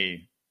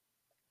 hey,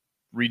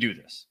 redo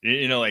this,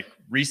 like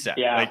reset.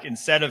 Yeah. Like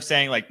instead of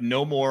saying like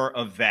no more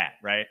of that,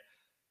 right?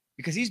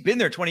 Because he's been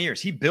there 20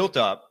 years. He built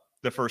up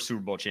the first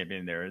Super Bowl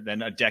champion there,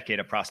 then a decade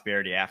of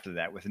prosperity after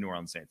that with the New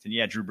Orleans Saints. And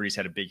yeah, Drew Brees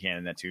had a big hand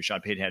in that too.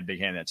 Sean Payton had a big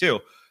hand in that too.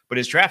 But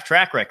his draft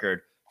track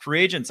record,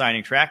 free agent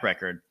signing track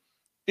record,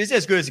 is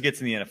as good as it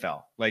gets in the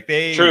NFL. Like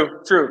they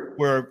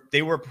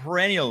were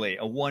perennially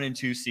a 1 and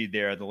 2 seed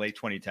there in the late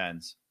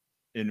 2010s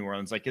in New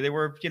Orleans. Like they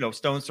were,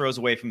 stones throws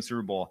away from the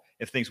Super Bowl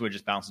if things would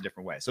just bounce a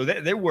different way. So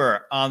they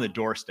were on the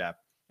doorstep.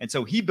 And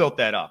so he built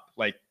that up.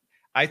 Like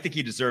I think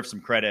he deserves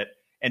some credit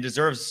and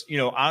deserves,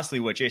 honestly,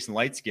 what Jason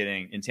Light's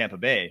getting in Tampa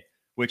Bay,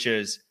 which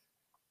is,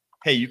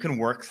 hey, you can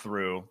work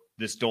through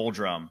this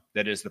doldrum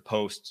that is the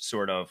post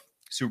sort of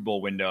Super Bowl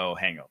window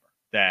hangover,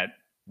 that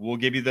we'll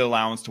give you the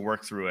allowance to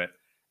work through it.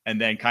 and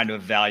then kind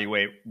of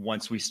evaluate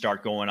once we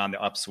start going on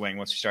the upswing,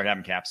 once we start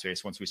having cap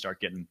space, once we start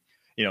getting,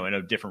 in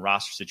a different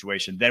roster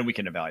situation, then we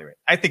can evaluate.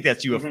 I think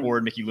that's you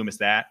afford Mickey Loomis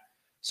that.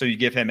 So you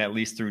give him at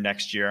least through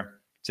next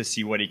year to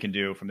see what he can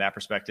do from that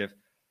perspective.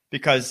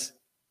 Because,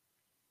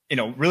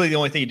 really the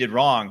only thing he did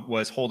wrong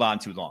was hold on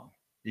too long.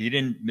 He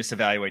didn't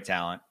misevaluate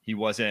talent. He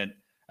wasn't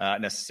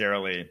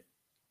necessarily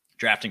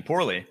drafting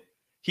poorly.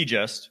 He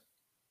just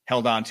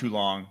held on too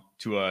long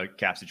to a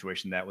cap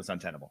situation that was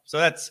untenable. So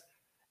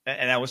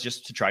that was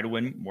just to try to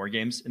win more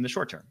games in the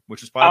short term,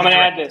 which was probably I'm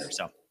going to add this.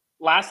 So.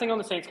 Last thing on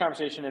the Saints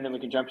conversation, and then we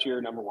can jump to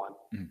your number one.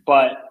 Mm-hmm.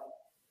 But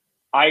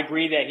I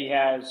agree that he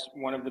has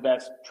one of the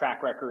best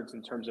track records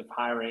in terms of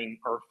hiring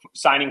or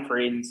signing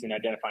free agents and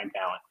identifying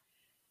talent.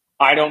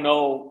 I don't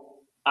know.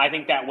 I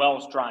think that well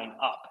is drying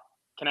up.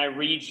 Can I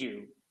read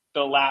you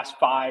the last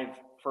 5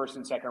 first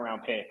and second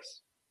round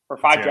picks, or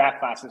 5 draft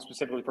classes,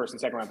 specifically first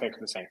and second round picks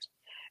for the Saints?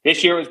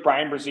 This year was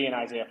Brian Brzee and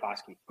Isaiah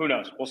Foskey. Who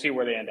knows? We'll see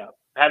where they end up.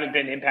 Haven't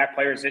been impact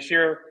players this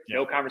year. Yeah.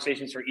 No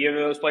conversations for either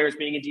of those players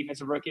being a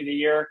defensive rookie of the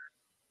year.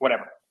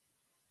 Whatever.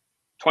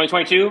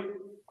 2022,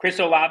 Chris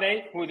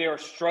Olave, who they were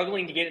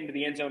struggling to get into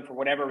the end zone for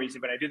whatever reason,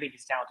 but I do think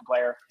he's a talented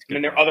player. And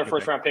then their other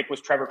first-round pick was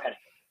Trevor Penning.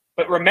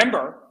 But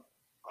remember,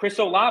 Chris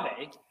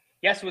Olave,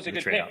 yes, was a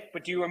good pick,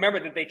 but do you remember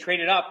that they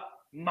traded up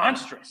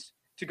monstrous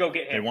to go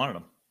get him? They wanted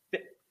him.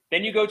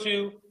 Then you go to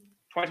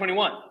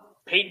 2021,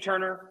 Peyton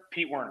Turner,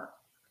 Pete Werner.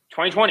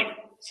 2020,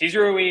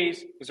 Cesar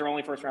Ruiz was their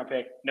only first-round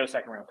pick, no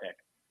second-round pick.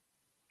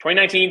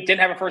 2019,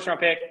 didn't have a first-round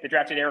pick. They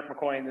drafted Eric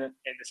McCoy in the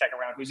second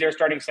round, who's their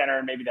starting center,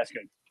 and maybe that's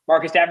good.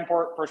 Marcus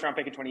Davenport, first-round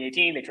pick in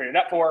 2018, they traded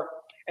up for.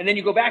 And then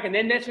you go back, and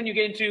then that's when you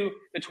get into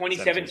the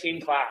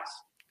 2017 class.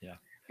 Yeah.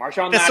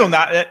 Marshawn that's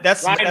Latimore,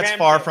 that's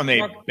far from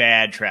a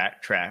bad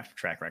track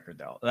record,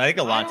 though. I think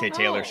Alontae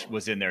Taylor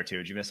was in there, too.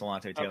 Did you miss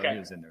Alontae Taylor? Okay. He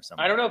was in there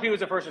somewhere. I don't know if he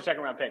was a first or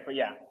second-round pick, but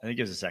yeah. I think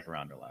he was a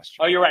second-rounder last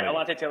year. Oh, you're right.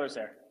 Alontae Taylor's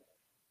there.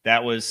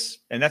 That was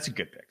 – and that's a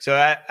good pick. So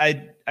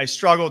I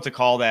struggle to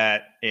call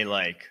that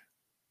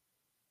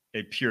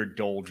a pure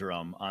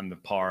doldrum on the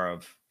par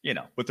of,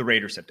 what the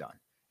Raiders have done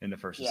in the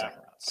first and second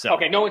round. So.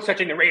 Okay, no one's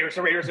touching the Raiders.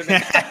 The Raiders have been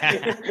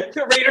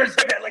the Raiders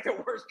have had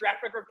the worst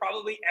draft record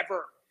probably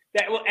ever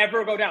that will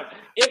ever go down.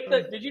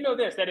 Did you know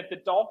this, that if the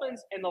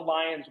Dolphins and the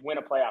Lions win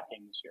a playoff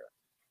game this year,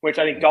 which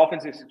I think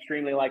Dolphins is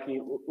extremely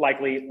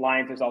likely,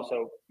 Lions is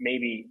also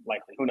maybe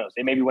likely. Who knows?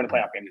 They maybe win a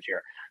playoff game this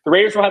year. The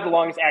Raiders will have the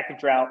longest active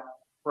drought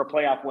for a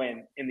playoff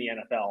win in the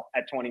NFL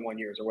at 21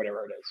 years or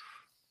whatever it is.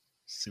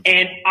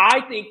 And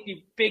I think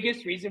the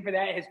biggest reason for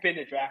that has been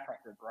the draft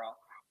record, bro.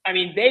 I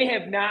mean, they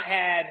have not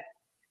had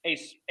a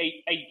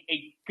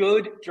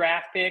good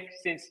draft pick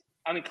since,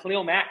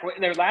 Khalil Mack,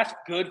 their last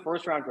good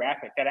first-round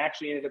draft pick that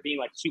actually ended up being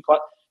 2+.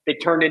 They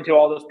turned into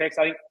all those picks.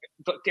 I think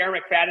Darren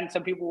McFadden,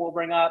 some people will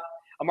bring up.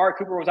 Amari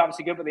Cooper was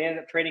obviously good, but they ended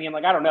up trading him.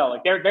 I don't know.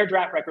 Their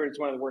draft record is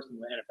one of the worst in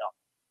the NFL.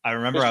 I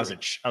remember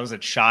I was a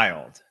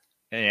child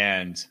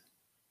and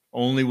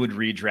only would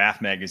read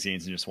draft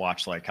magazines and just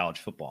watch college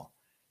football.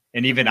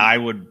 And even I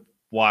would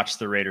watch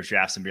the Raiders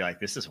drafts and be like,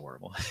 this is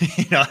horrible.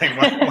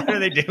 What are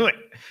they doing?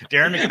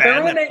 Darren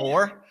McFadden at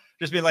 4?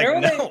 Just be like,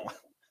 no.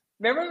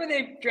 Remember when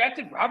they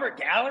drafted Robert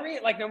Gallery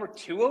at number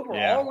 2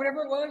 overall,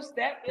 whatever it was?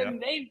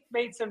 And they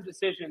made some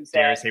decisions.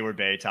 Darius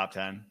Hayward-Bay, top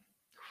 10.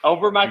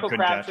 Over Michael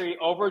Crabtree,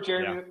 over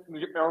Jeremy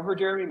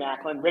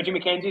Maclin. Reggie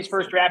McKenzie's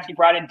first draft, he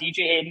brought in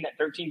DJ Hayden at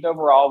 13th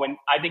overall when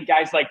I think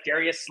guys like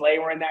Darius Slay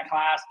were in that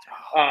class.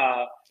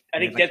 I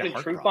think Desmond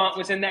Trufant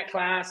was in that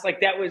class.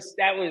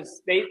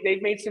 They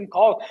made some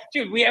calls.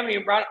 Dude, we haven't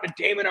even brought up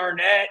Damon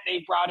Arnett.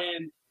 They brought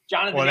in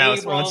Jonathan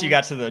Abrams. Once you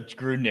got to the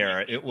Gruden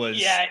era, it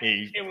was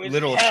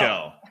little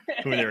show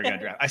who they were going to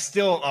draft. I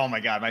still, oh my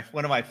God,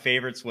 one of my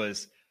favorites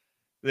was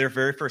their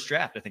very first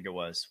draft, I think it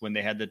was, when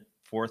they had the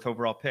 4th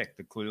overall pick,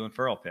 the Cleveland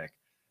Ferrell pick.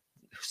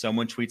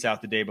 Someone tweets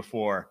out the day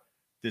before,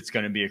 it's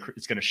going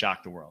to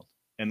shock the world.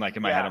 And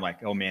in my head, I'm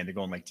like, oh man, they're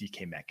going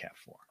DK Metcalf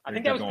 4. I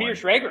think that was Peter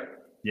Schrager.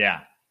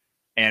 Yeah.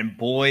 And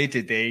boy,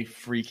 did they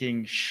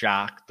freaking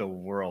shock the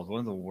world. One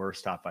of the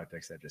worst top 5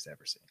 picks I've just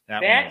ever seen.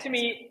 That to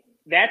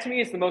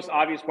me is the most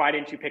obvious. Why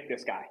didn't you pick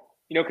this guy?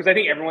 Because I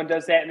think everyone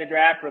does that in the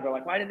draft where they're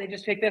like, why didn't they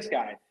just pick this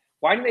guy?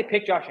 Why didn't they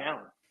pick Josh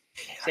Allen?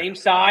 Yeah. Same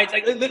size.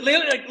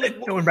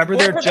 Remember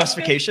their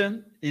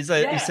justification? He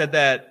said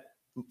that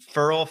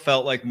Ferrell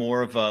felt like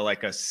more of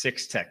a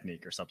 6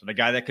 technique or something, a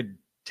guy that could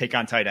take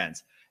on tight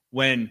ends.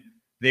 When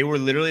they were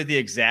literally the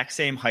exact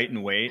same height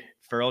and weight,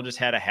 Ferrell just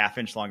had a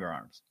half-inch longer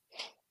arms.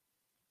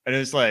 And it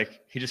was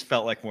he just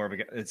felt like more of a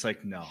guy. It's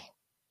no,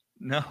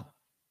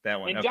 that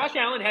one. And Josh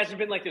Allen hasn't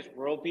been this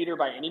world beater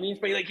by any means,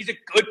 but he's a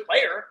good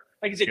player.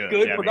 He's a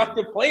good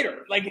productive player.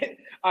 I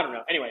don't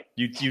know. Anyway,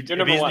 if he's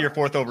your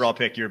 4th overall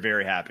pick, you're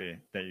very happy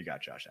that you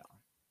got Josh Allen.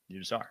 You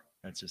just are.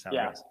 That's just how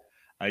it is.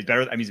 He's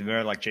better. He's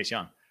better like Chase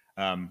Young.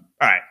 All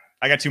right,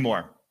 I got 2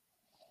 more.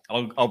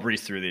 I'll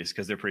breeze through these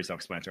because they're pretty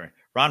self-explanatory.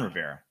 Ron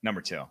Rivera,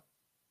 number 2,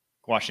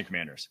 Washington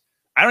Commanders.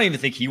 I don't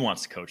even think he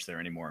wants to coach there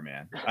anymore,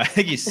 man. I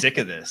think he's sick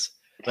of this.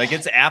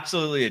 It's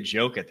absolutely a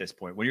joke at this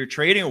point. When you're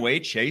trading away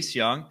Chase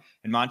Young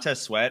and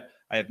Montez Sweat,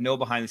 I have no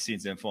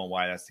behind-the-scenes info on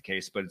why that's the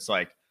case, but it's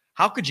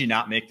how could you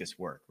not make this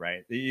work,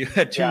 right? You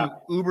had two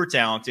uber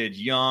talented,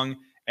 young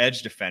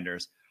edge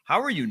defenders.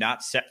 How are you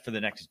not set for the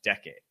next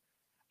decade?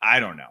 I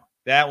don't know.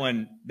 That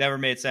one never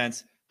made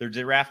sense. Their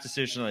draft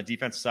decision on the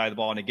defensive side of the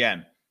ball. And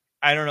again,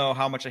 I don't know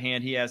how much a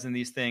hand he has in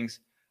these things.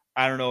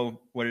 I don't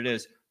know what it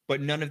is.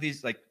 But none of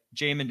these, like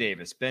Jamin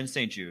Davis, Ben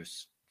St.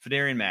 Juste,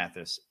 Fedarian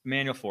Mathis,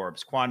 Emmanuel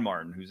Forbes, Quan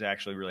Martin, who's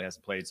actually really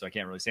hasn't played, so I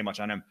can't really say much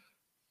on him.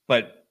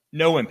 But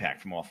no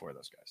impact from all four of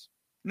those guys.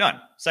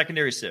 None.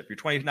 Secondary SIP. You're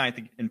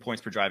 29th in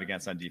points per drive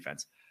against on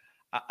defense.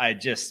 I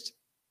just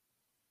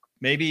 –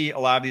 maybe a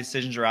lot of these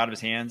decisions are out of his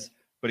hands.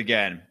 But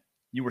again,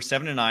 you were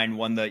 7-9,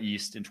 won the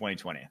East in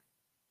 2020.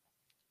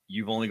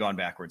 You've only gone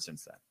backwards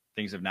since then.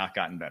 Things have not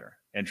gotten better.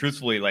 And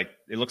truthfully, like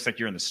it looks like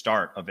you're in the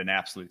start of an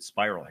absolute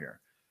spiral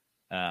here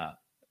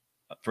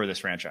for this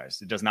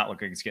franchise. It does not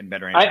look like it's getting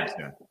better anytime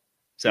soon.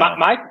 So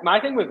my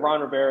thing with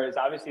Ron Rivera is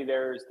obviously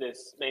there's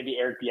this, maybe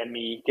Eric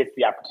Bieniemy gets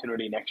the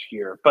opportunity next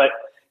year, but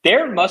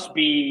there must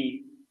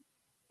be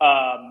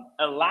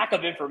a lack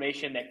of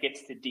information that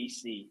gets to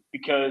DC,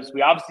 because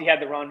we obviously had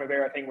the Ron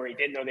Rivera thing where he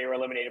didn't know they were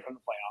eliminated from the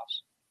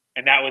playoffs.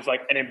 And that was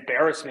like an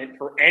embarrassment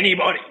for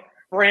anybody.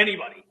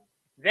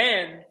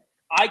 Then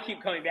I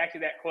keep coming back to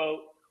that quote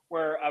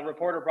where a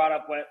reporter brought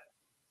up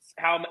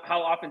how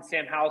often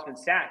Sam Howell's been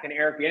sacked, and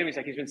Eric Bieniemy's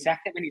like, he's been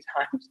sacked that many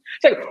times.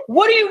 It's like,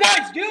 what are you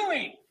guys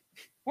doing?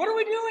 What are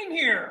we doing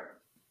here?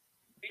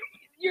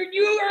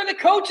 You are the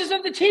coaches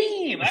of the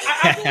team.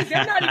 I believe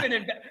they're not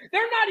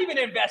even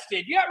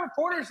invested. You got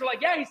reporters who are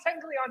like, yeah, he's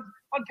technically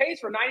on pace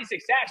for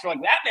 96 sacks. They're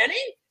like, that many?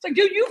 It's like,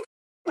 dude,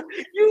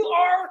 you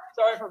are,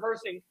 sorry for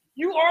reversing,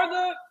 you are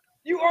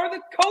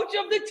the coach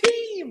of the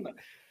team.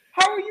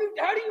 How do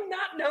you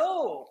not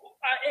know?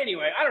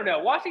 Anyway, I don't know.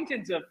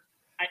 Washington's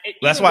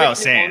that's why I was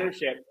saying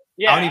ownership.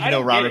 Yeah, I don't even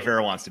know Ron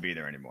Rivera wants to be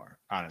there anymore.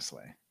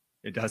 Honestly,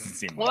 it doesn't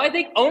seem. Well, I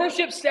think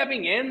ownership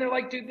stepping in, they're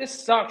like, dude, this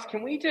sucks.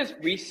 Can we just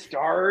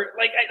restart?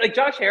 Like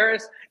Josh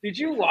Harris. Did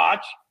you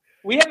watch?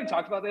 We haven't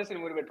talked about this, and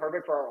it would have been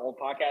perfect for our old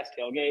podcast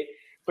tailgate.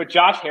 But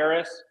Josh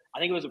Harris, I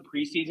think it was a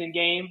preseason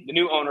game. The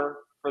new owner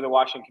for the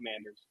Washington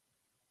Commanders.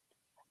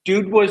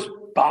 Dude was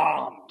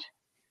bombed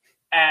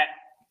at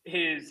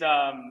his.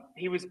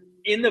 He was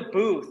in the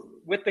booth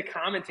with the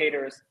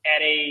commentators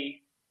at a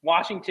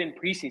Washington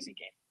preseason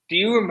game. Do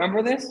you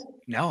remember this?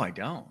 No, I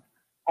don't.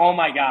 Oh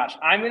my gosh.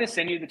 I'm going to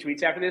send you the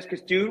tweets after this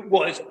because dude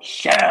was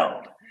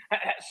shelled.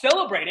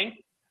 Celebrating,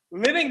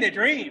 living the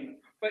dream.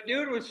 But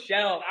dude was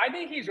shelled. I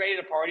think he's ready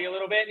to party a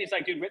little bit. And he's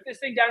like, dude, rip this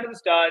thing down to the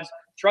studs.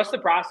 Trust the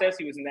process.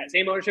 He was in that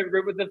same ownership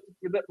group with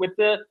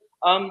the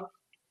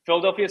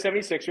Philadelphia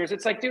 76ers.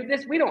 It's like, dude,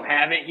 we don't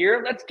have it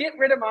here. Let's get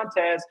rid of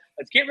Montez.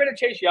 Let's get rid of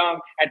Chase Young.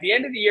 At the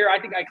end of the year, I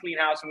think I clean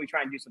house and we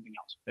try and do something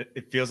else.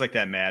 It feels like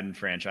that Madden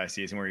franchise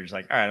season where you're just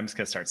like, all right, I'm just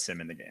going to start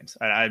simming the games.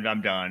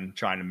 I'm done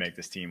trying to make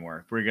this team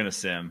work. We're going to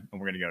sim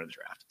and we're going to go to the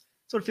draft.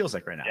 That's what it feels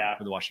like right now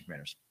for the Washington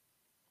Commanders.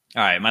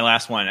 All right, my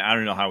last one. I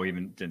don't know how we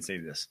even didn't say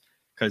this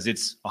because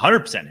it's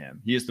 100%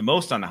 him. He is the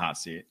most on the hot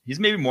seat. He's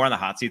maybe more on the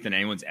hot seat than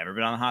anyone's ever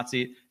been on the hot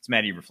seat. It's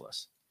Matt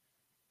Eberflus.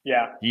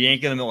 Yeah. He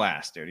ain't going to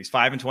last, dude. He's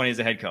 5-20 as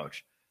a head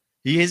coach.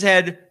 He has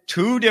had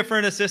 2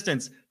 different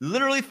assistants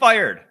literally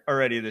fired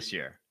already this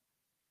year.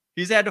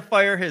 He's had to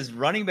fire his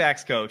running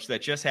backs coach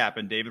that just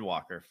happened, David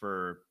Walker,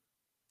 for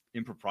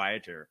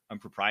impropriety,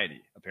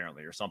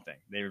 apparently, or something.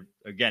 They're,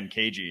 again,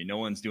 cagey. No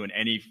one's doing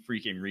any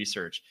freaking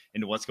research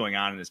into what's going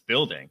on in this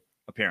building,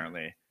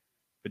 apparently.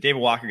 But David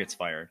Walker gets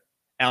fired.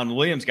 Alan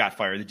Williams got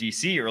fired, the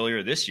DC,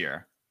 earlier this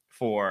year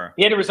for...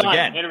 He had to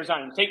resign.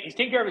 He's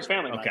taking care of his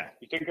family. Okay.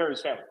 He's taking care of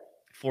his family.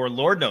 For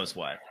Lord knows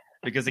what.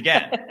 Because,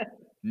 again...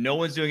 No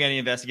one's doing any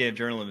investigative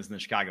journalism in the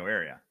Chicago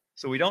area.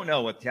 So we don't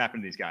know what's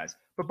happened to these guys,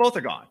 but both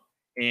are gone.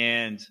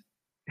 And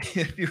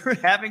if you're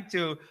having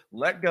to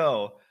let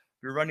go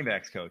your running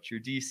backs coach,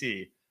 your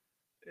DC,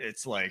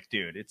 it's like,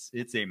 dude,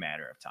 it's a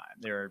matter of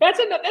time.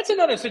 That's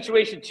another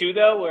situation too,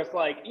 though, where it's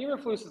like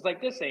Eberflus is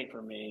like, this ain't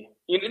for me.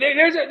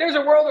 There's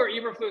a world where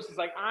Eberflus is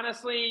like,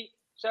 honestly,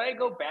 should I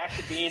go back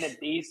to being a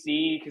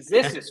DC? Because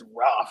this is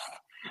rough.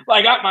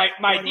 Like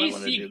my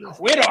DC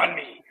quit on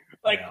me.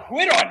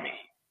 Quit on me.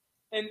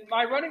 And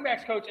my running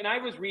backs coach, and I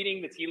was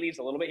reading the tea leaves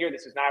a little bit here.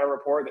 This is not a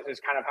report. This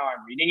is kind of how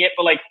I'm reading it.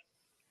 But like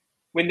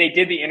when they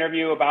did the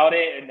interview about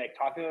it and like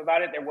talking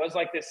about it, there was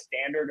like this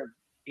standard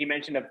he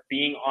mentioned of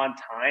being on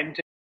time.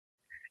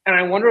 And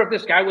I wonder if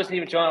this guy wasn't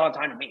even showing up on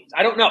time to meetings.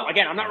 I don't know.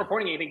 Again, I'm not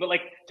reporting anything, but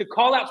like to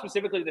call out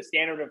specifically the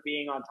standard of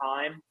being on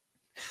time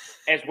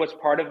as what's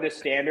part of this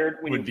standard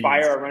when you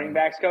fire a running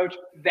backs coach,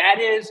 that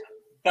is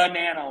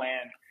banana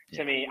land.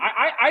 To me,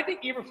 I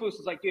think Eberflus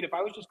is like, dude, if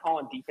I was just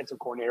calling defensive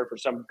coordinator for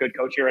some good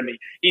coach here and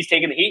he's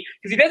taking the heat,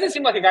 because he doesn't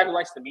seem like a guy who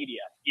likes the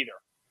media either,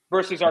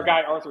 versus our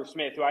guy Arthur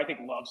Smith, who I think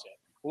loves it.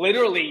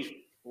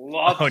 Literally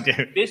loves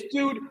it. This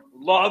dude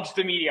loves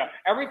the media.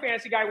 Every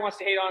fantasy guy wants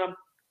to hate on him.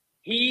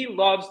 He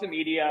loves the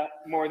media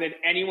more than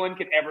anyone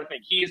could ever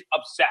think. He is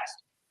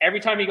obsessed.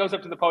 Every time he goes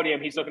up to the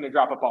podium, he's looking to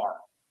drop a bar.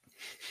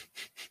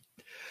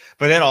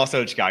 But then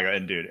also Chicago,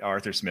 and dude,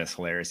 Arthur Smith's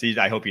hilarious.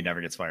 I hope he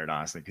never gets fired,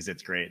 honestly, because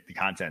it's great. The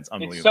content's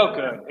unbelievable. It's so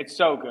good. It's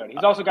so good.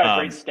 He's also got a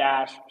great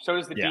stash. So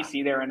does the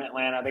DC there in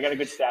Atlanta. They got a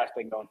good stash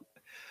thing going.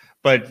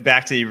 But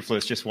back to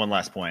Eberflus, just one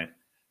last point.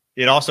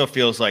 It also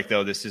feels like,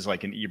 though, this is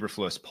like an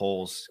Eberflus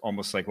polls,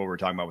 almost like what we're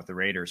talking about with the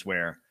Raiders,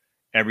 where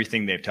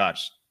everything they've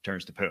touched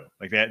turns to poo.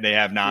 Like they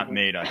have not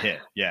made a hit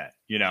yet.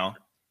 You know,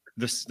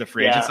 the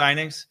free agent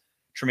signings,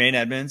 Tremaine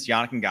Edmonds,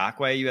 Yannick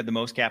Ngakoue, you had the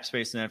most cap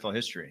space in NFL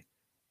history.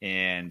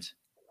 And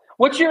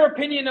what's your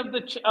opinion of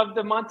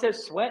the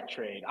Montez Sweat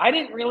trade? I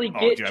didn't really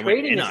get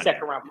trading a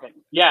second round pick.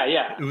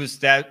 Yeah. It was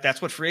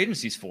that's what free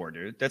agency's for,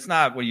 dude. That's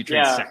not what you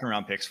trade second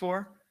round picks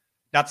for.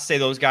 Not to say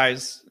those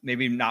guys,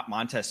 maybe not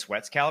Montez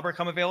Sweat's caliber,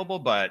 come available,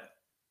 but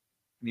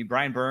I mean,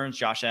 Brian Burns,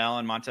 Josh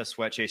Allen, Montez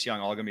Sweat, Chase Young,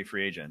 all going to be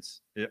free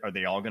agents. Are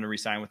they all going to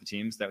re-sign with the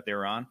teams that they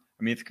were on?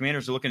 I mean, if the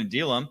Commanders are looking to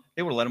deal them,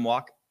 they would have let them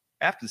walk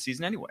after the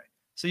season anyway.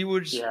 So you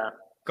would just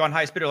gone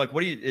highest bidder. Like,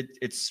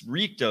 it's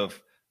reeked of,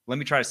 let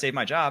me try to save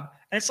my job.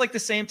 And it's like the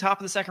same top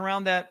of the second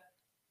round that,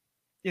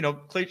 you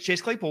know,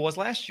 Chase Claypool was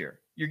last year.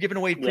 You're giving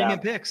away premium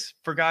picks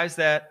for guys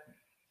that,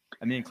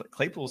 I mean,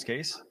 Claypool's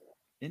case,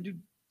 into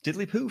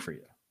diddly poo for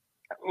you.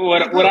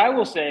 What I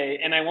will say,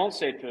 and I won't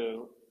say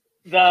poo,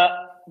 the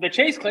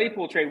Chase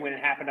Claypool trade when it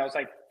happened, I was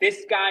like,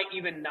 this guy,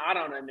 even not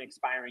on an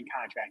expiring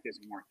contract,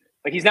 isn't worth it.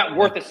 Like, he's not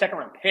worth a second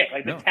round pick.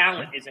 Like, the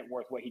talent isn't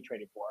worth what he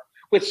traded for.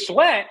 With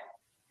Sweat,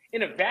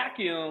 in a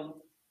vacuum,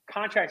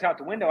 contracts out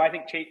the window. I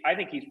think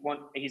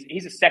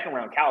he's a second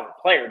round caliber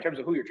player in terms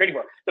of who you're trading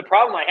for. The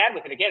problem I had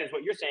with it, again, is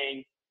what you're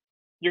saying.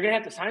 You're going to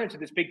have to sign him to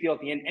this big deal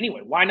at the end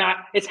anyway. Why not?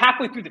 It's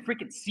halfway through the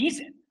freaking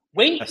season.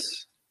 Wait.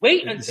 This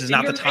is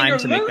not the time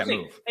to make that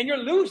move. And you're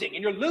losing.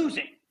 You're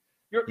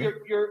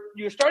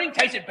starting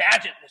Tyson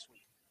Badgett this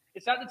week.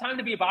 It's not the time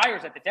to be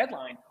buyers at the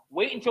deadline.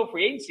 Wait until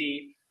free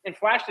agency and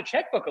flash the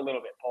checkbook a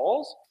little bit,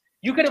 Pauls.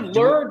 You could have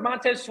lured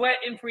Montez Sweat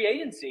in free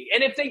agency.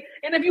 And if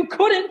you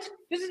couldn't,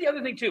 this is the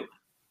other thing too.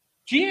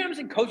 GMs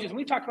and coaches, and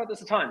we've talked about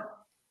this a ton,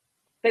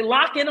 they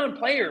lock in on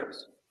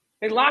players.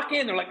 They lock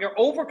in. They're like, you're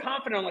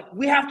overconfident. I'm like,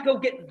 we have to go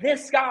get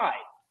this guy.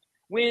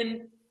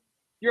 When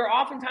you're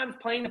oftentimes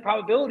playing the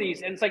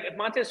probabilities. And it's like, if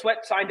Montez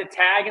Sweat signed a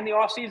tag in the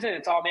offseason,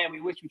 it's all, man,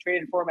 we wish we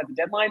traded for him at the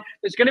deadline.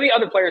 There's going to be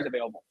other players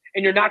available.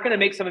 And you're not going to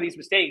make some of these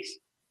mistakes,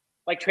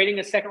 like trading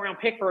a second-round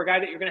pick for a guy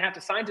that you're going to have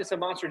to sign to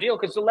some monster deal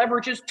because the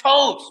leverage is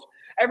toast.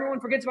 Everyone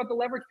forgets about the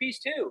leverage piece,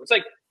 too. It's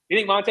like, you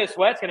think Montez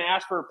Sweat's going to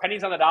ask for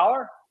pennies on the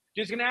dollar?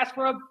 Just going to ask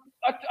for a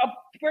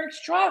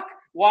Brinks truck.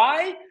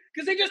 Why?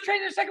 Because they just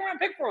traded a second-round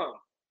pick for him.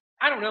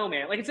 I don't know,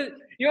 man. Like, it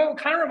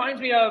kind of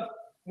reminds me of,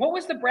 what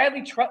was the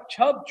Bradley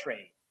Chubb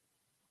trade?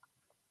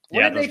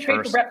 What did they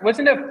trade for?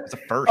 Wasn't it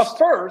a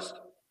first?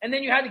 And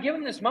then you had to give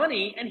him this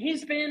money, and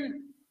he's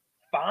been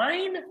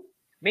fine.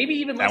 Maybe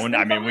even less than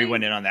fine. We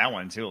went in on that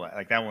one too.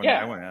 Like that one,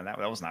 I went in on that.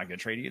 That was not a good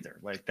trade either.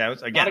 Like that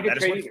was, again, that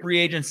is what free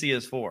agency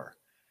is for.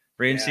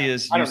 Free agency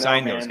is you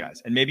sign those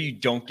guys, and maybe you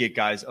don't get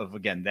guys of,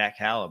 again, that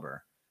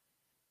caliber.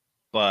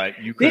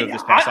 But you could have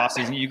this past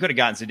offseason, you could have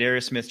gotten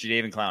Za'Darius Smith,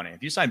 Jadeveon Clowney.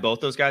 If you signed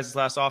both those guys this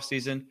last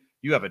offseason,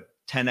 you have a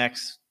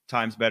 10x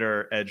times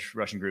better edge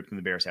rushing group than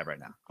the Bears have right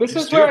now. This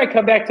is where I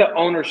come back to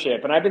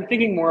ownership, and I've been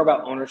thinking more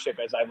about ownership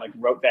as I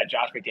wrote that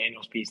Josh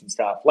McDaniels piece and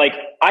stuff. Like,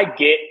 I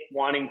get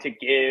wanting to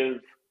give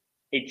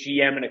a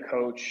GM and a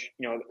coach,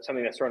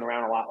 something that's thrown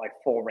around a lot, like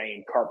full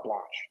reign, carte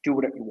blanche, do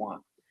whatever you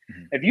want.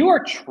 Mm-hmm. If you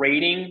are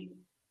trading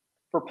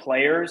for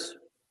players,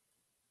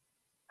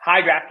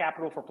 high draft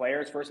capital for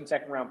players, first and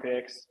second round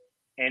picks,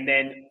 and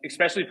then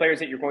especially players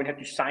that you're going to have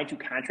to sign to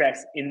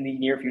contracts in the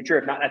near future,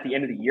 if not at the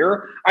end of the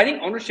year, I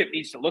think ownership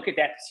needs to look at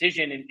that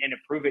decision and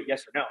approve it,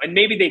 yes or no. And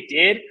maybe they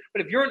did,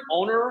 but if you're an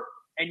owner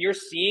and you're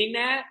seeing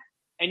that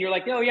and you're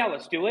like, oh yeah,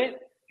 let's do it,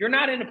 you're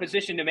not in a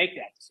position to make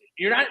that decision.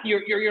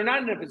 You're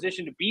not in a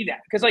position to be that,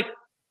 because like,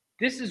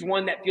 this is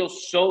one that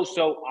feels so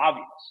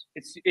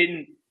obvious.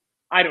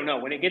 I don't know,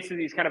 when it gets to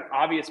these kind of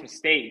obvious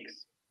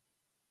mistakes,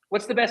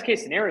 what's the best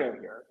case scenario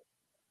here?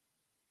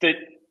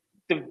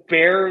 The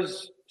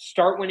Bears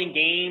start winning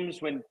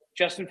games when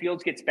Justin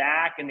Fields gets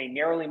back and they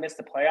narrowly miss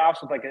the playoffs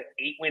with like an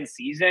 8-win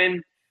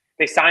season.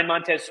 They sign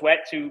Montez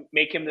Sweat to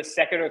make him the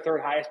second or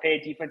third highest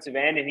paid defensive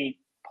end, and he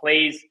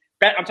plays.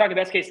 I'm talking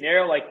best case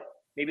scenario, like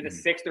maybe the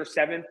 6th or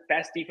 7th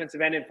best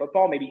defensive end in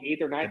football, maybe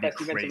 8th or 9th best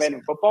defensive end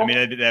in football. I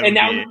mean, that would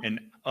be an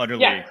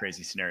utterly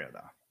crazy scenario, though.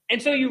 And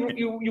so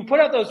you put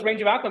out those range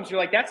of outcomes. You're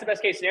like, that's the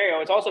best case scenario.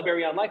 It's also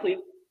very unlikely.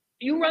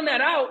 You run that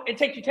out, it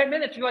takes you 10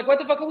 minutes. You're like, what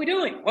the fuck are we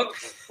doing?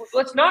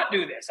 Let's not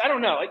do this. I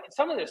don't know. Like,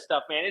 some of this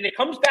stuff, man. And it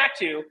comes back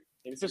to,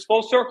 and this is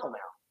full circle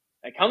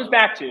now. It comes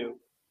back to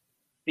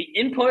the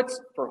inputs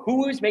for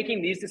who is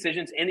making these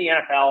decisions in the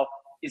NFL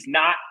is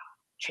not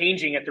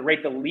changing at the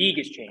rate the league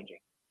is changing.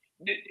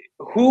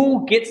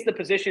 Who gets the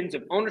positions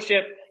of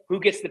ownership, who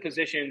gets the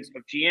positions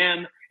of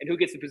GM, and who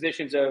gets the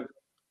positions of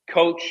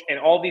coach and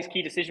all these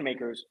key decision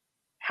makers,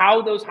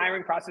 how those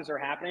hiring processes are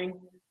happening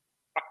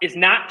is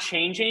not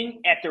changing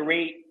at the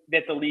rate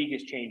that the league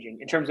is changing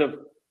in terms of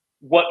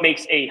what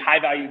makes a high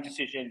value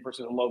decision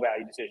versus a low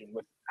value decision,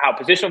 with how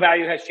positional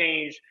value has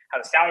changed, how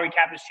the salary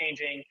cap is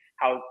changing,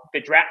 how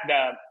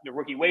the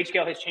rookie wage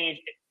scale has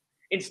changed.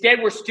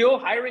 Instead, we're still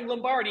hiring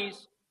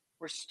Lombardis.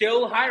 We're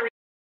still hiring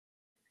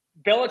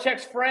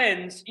Belichick's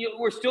friends.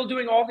 We're still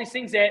doing all these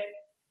things that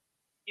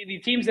the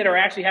teams that are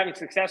actually having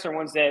success are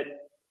ones that,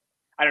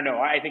 I don't know,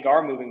 I think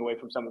are moving away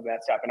from some of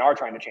that stuff and are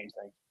trying to change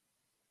things.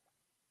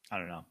 I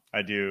don't know.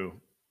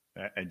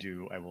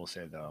 I will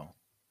say, though,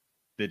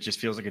 it just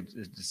feels like a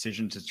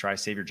decision to try to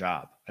save your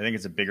job. I think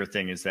it's a bigger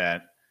thing is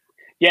that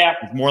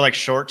it's more like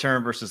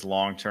short-term versus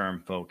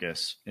long-term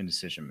focus in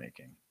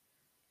decision-making.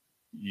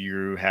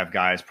 You have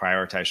guys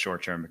prioritize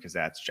short-term because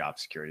that's job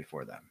security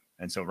for them.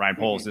 And so Ryan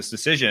Poles, this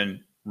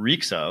decision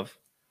reeks of,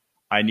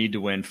 I need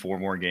to win 4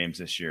 more games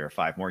this year,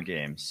 5 more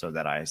games so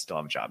that I still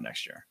have a job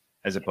next year.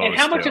 As opposed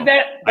how much to of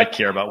that, I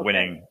care about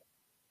winning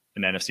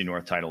an NFC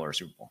North title or a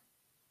Super Bowl.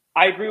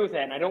 I agree with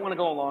that. And I don't want to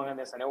go along on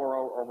this. I know we're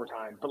over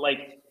time, but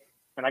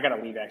and I got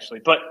to leave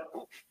actually. But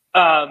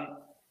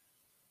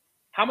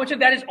how much of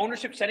that is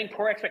ownership setting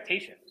poor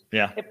expectations?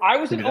 Yeah. If I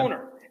was an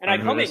owner and I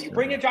come in, you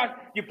bring in Josh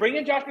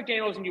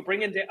McDaniels and you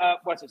bring in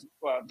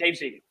Dave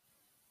Ziegler.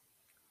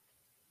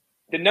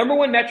 The number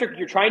one metric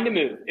you're trying to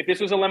move, if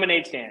this was a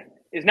lemonade stand,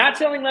 is not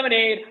selling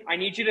lemonade. I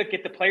need you to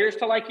get the players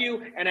to like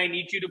you, and I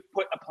need you to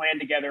put a plan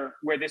together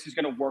where this is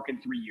going to work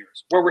in 3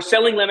 years, where we're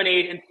selling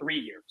lemonade in 3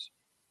 years.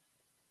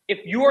 If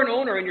you are an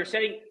owner and you're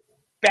setting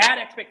bad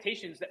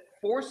expectations that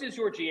forces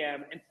your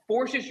GM and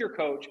forces your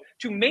coach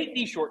to make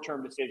these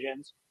short-term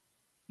decisions,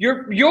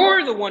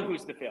 you're the one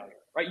who's the failure,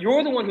 right?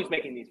 You're the one who's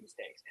making these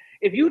mistakes.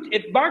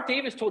 If Mark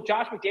Davis told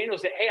Josh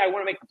McDaniels that, hey, I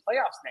want to make the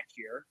playoffs next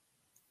year,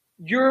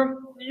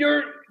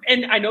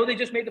 and I know they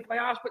just made the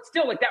playoffs, but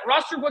still, that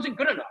roster wasn't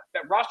good enough.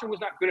 That roster was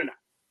not good enough.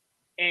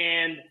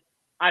 And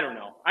I don't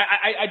know.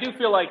 I do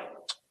feel like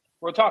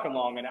we're talking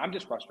long, and I'm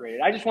just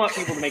frustrated. I just want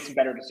people to make some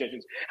better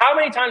decisions. How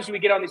many times do we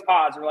get on these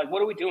pods and we're like,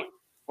 what are we doing?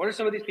 What are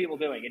some of these people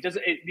doing?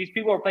 These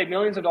people are paid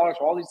millions of dollars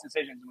for all these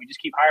decisions, and we just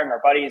keep hiring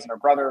our buddies and our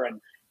brother and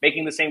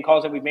making the same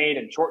calls that we've made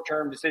and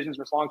short-term decisions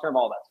versus long-term,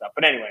 all that stuff.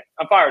 But anyway,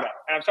 I'm fired up,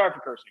 and I'm sorry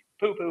for cursing.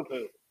 Poo, poo,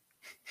 poo.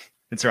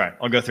 It's all right.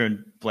 I'll go through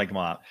and blank them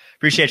all out.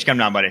 Appreciate you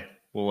coming on, buddy.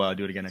 We'll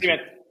do it again next week.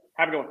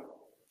 Have a good one.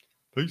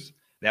 Peace.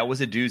 That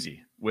was a doozy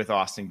with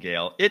Austin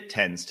Gayle. It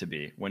tends to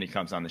be when he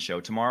comes on the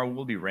show. Tomorrow,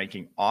 we'll be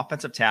ranking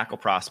offensive tackle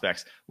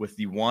prospects with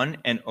the one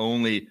and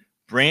only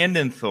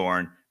Brandon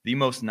Thorn, the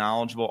most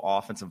knowledgeable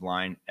offensive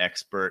line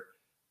expert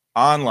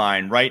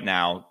online right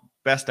now.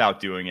 Best out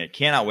doing it.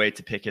 Cannot wait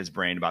to pick his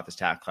brain about this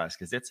tackle class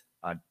because it's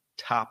a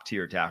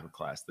top-tier tackle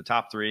class. The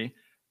top 3,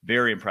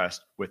 very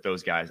impressed with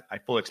those guys. I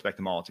fully expect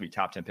them all to be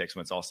top 10 picks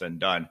when it's all said and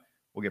done.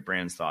 We'll get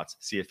Brandon's thoughts,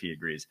 see if he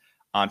agrees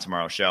on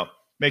tomorrow's show.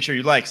 Make sure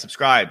you like,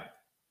 subscribe,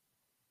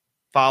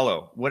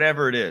 follow,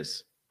 whatever it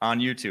is on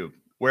YouTube,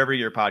 wherever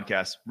your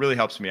podcast really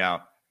helps me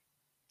out.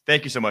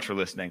 Thank you so much for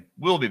listening.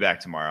 We'll be back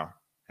tomorrow.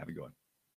 Have a good one.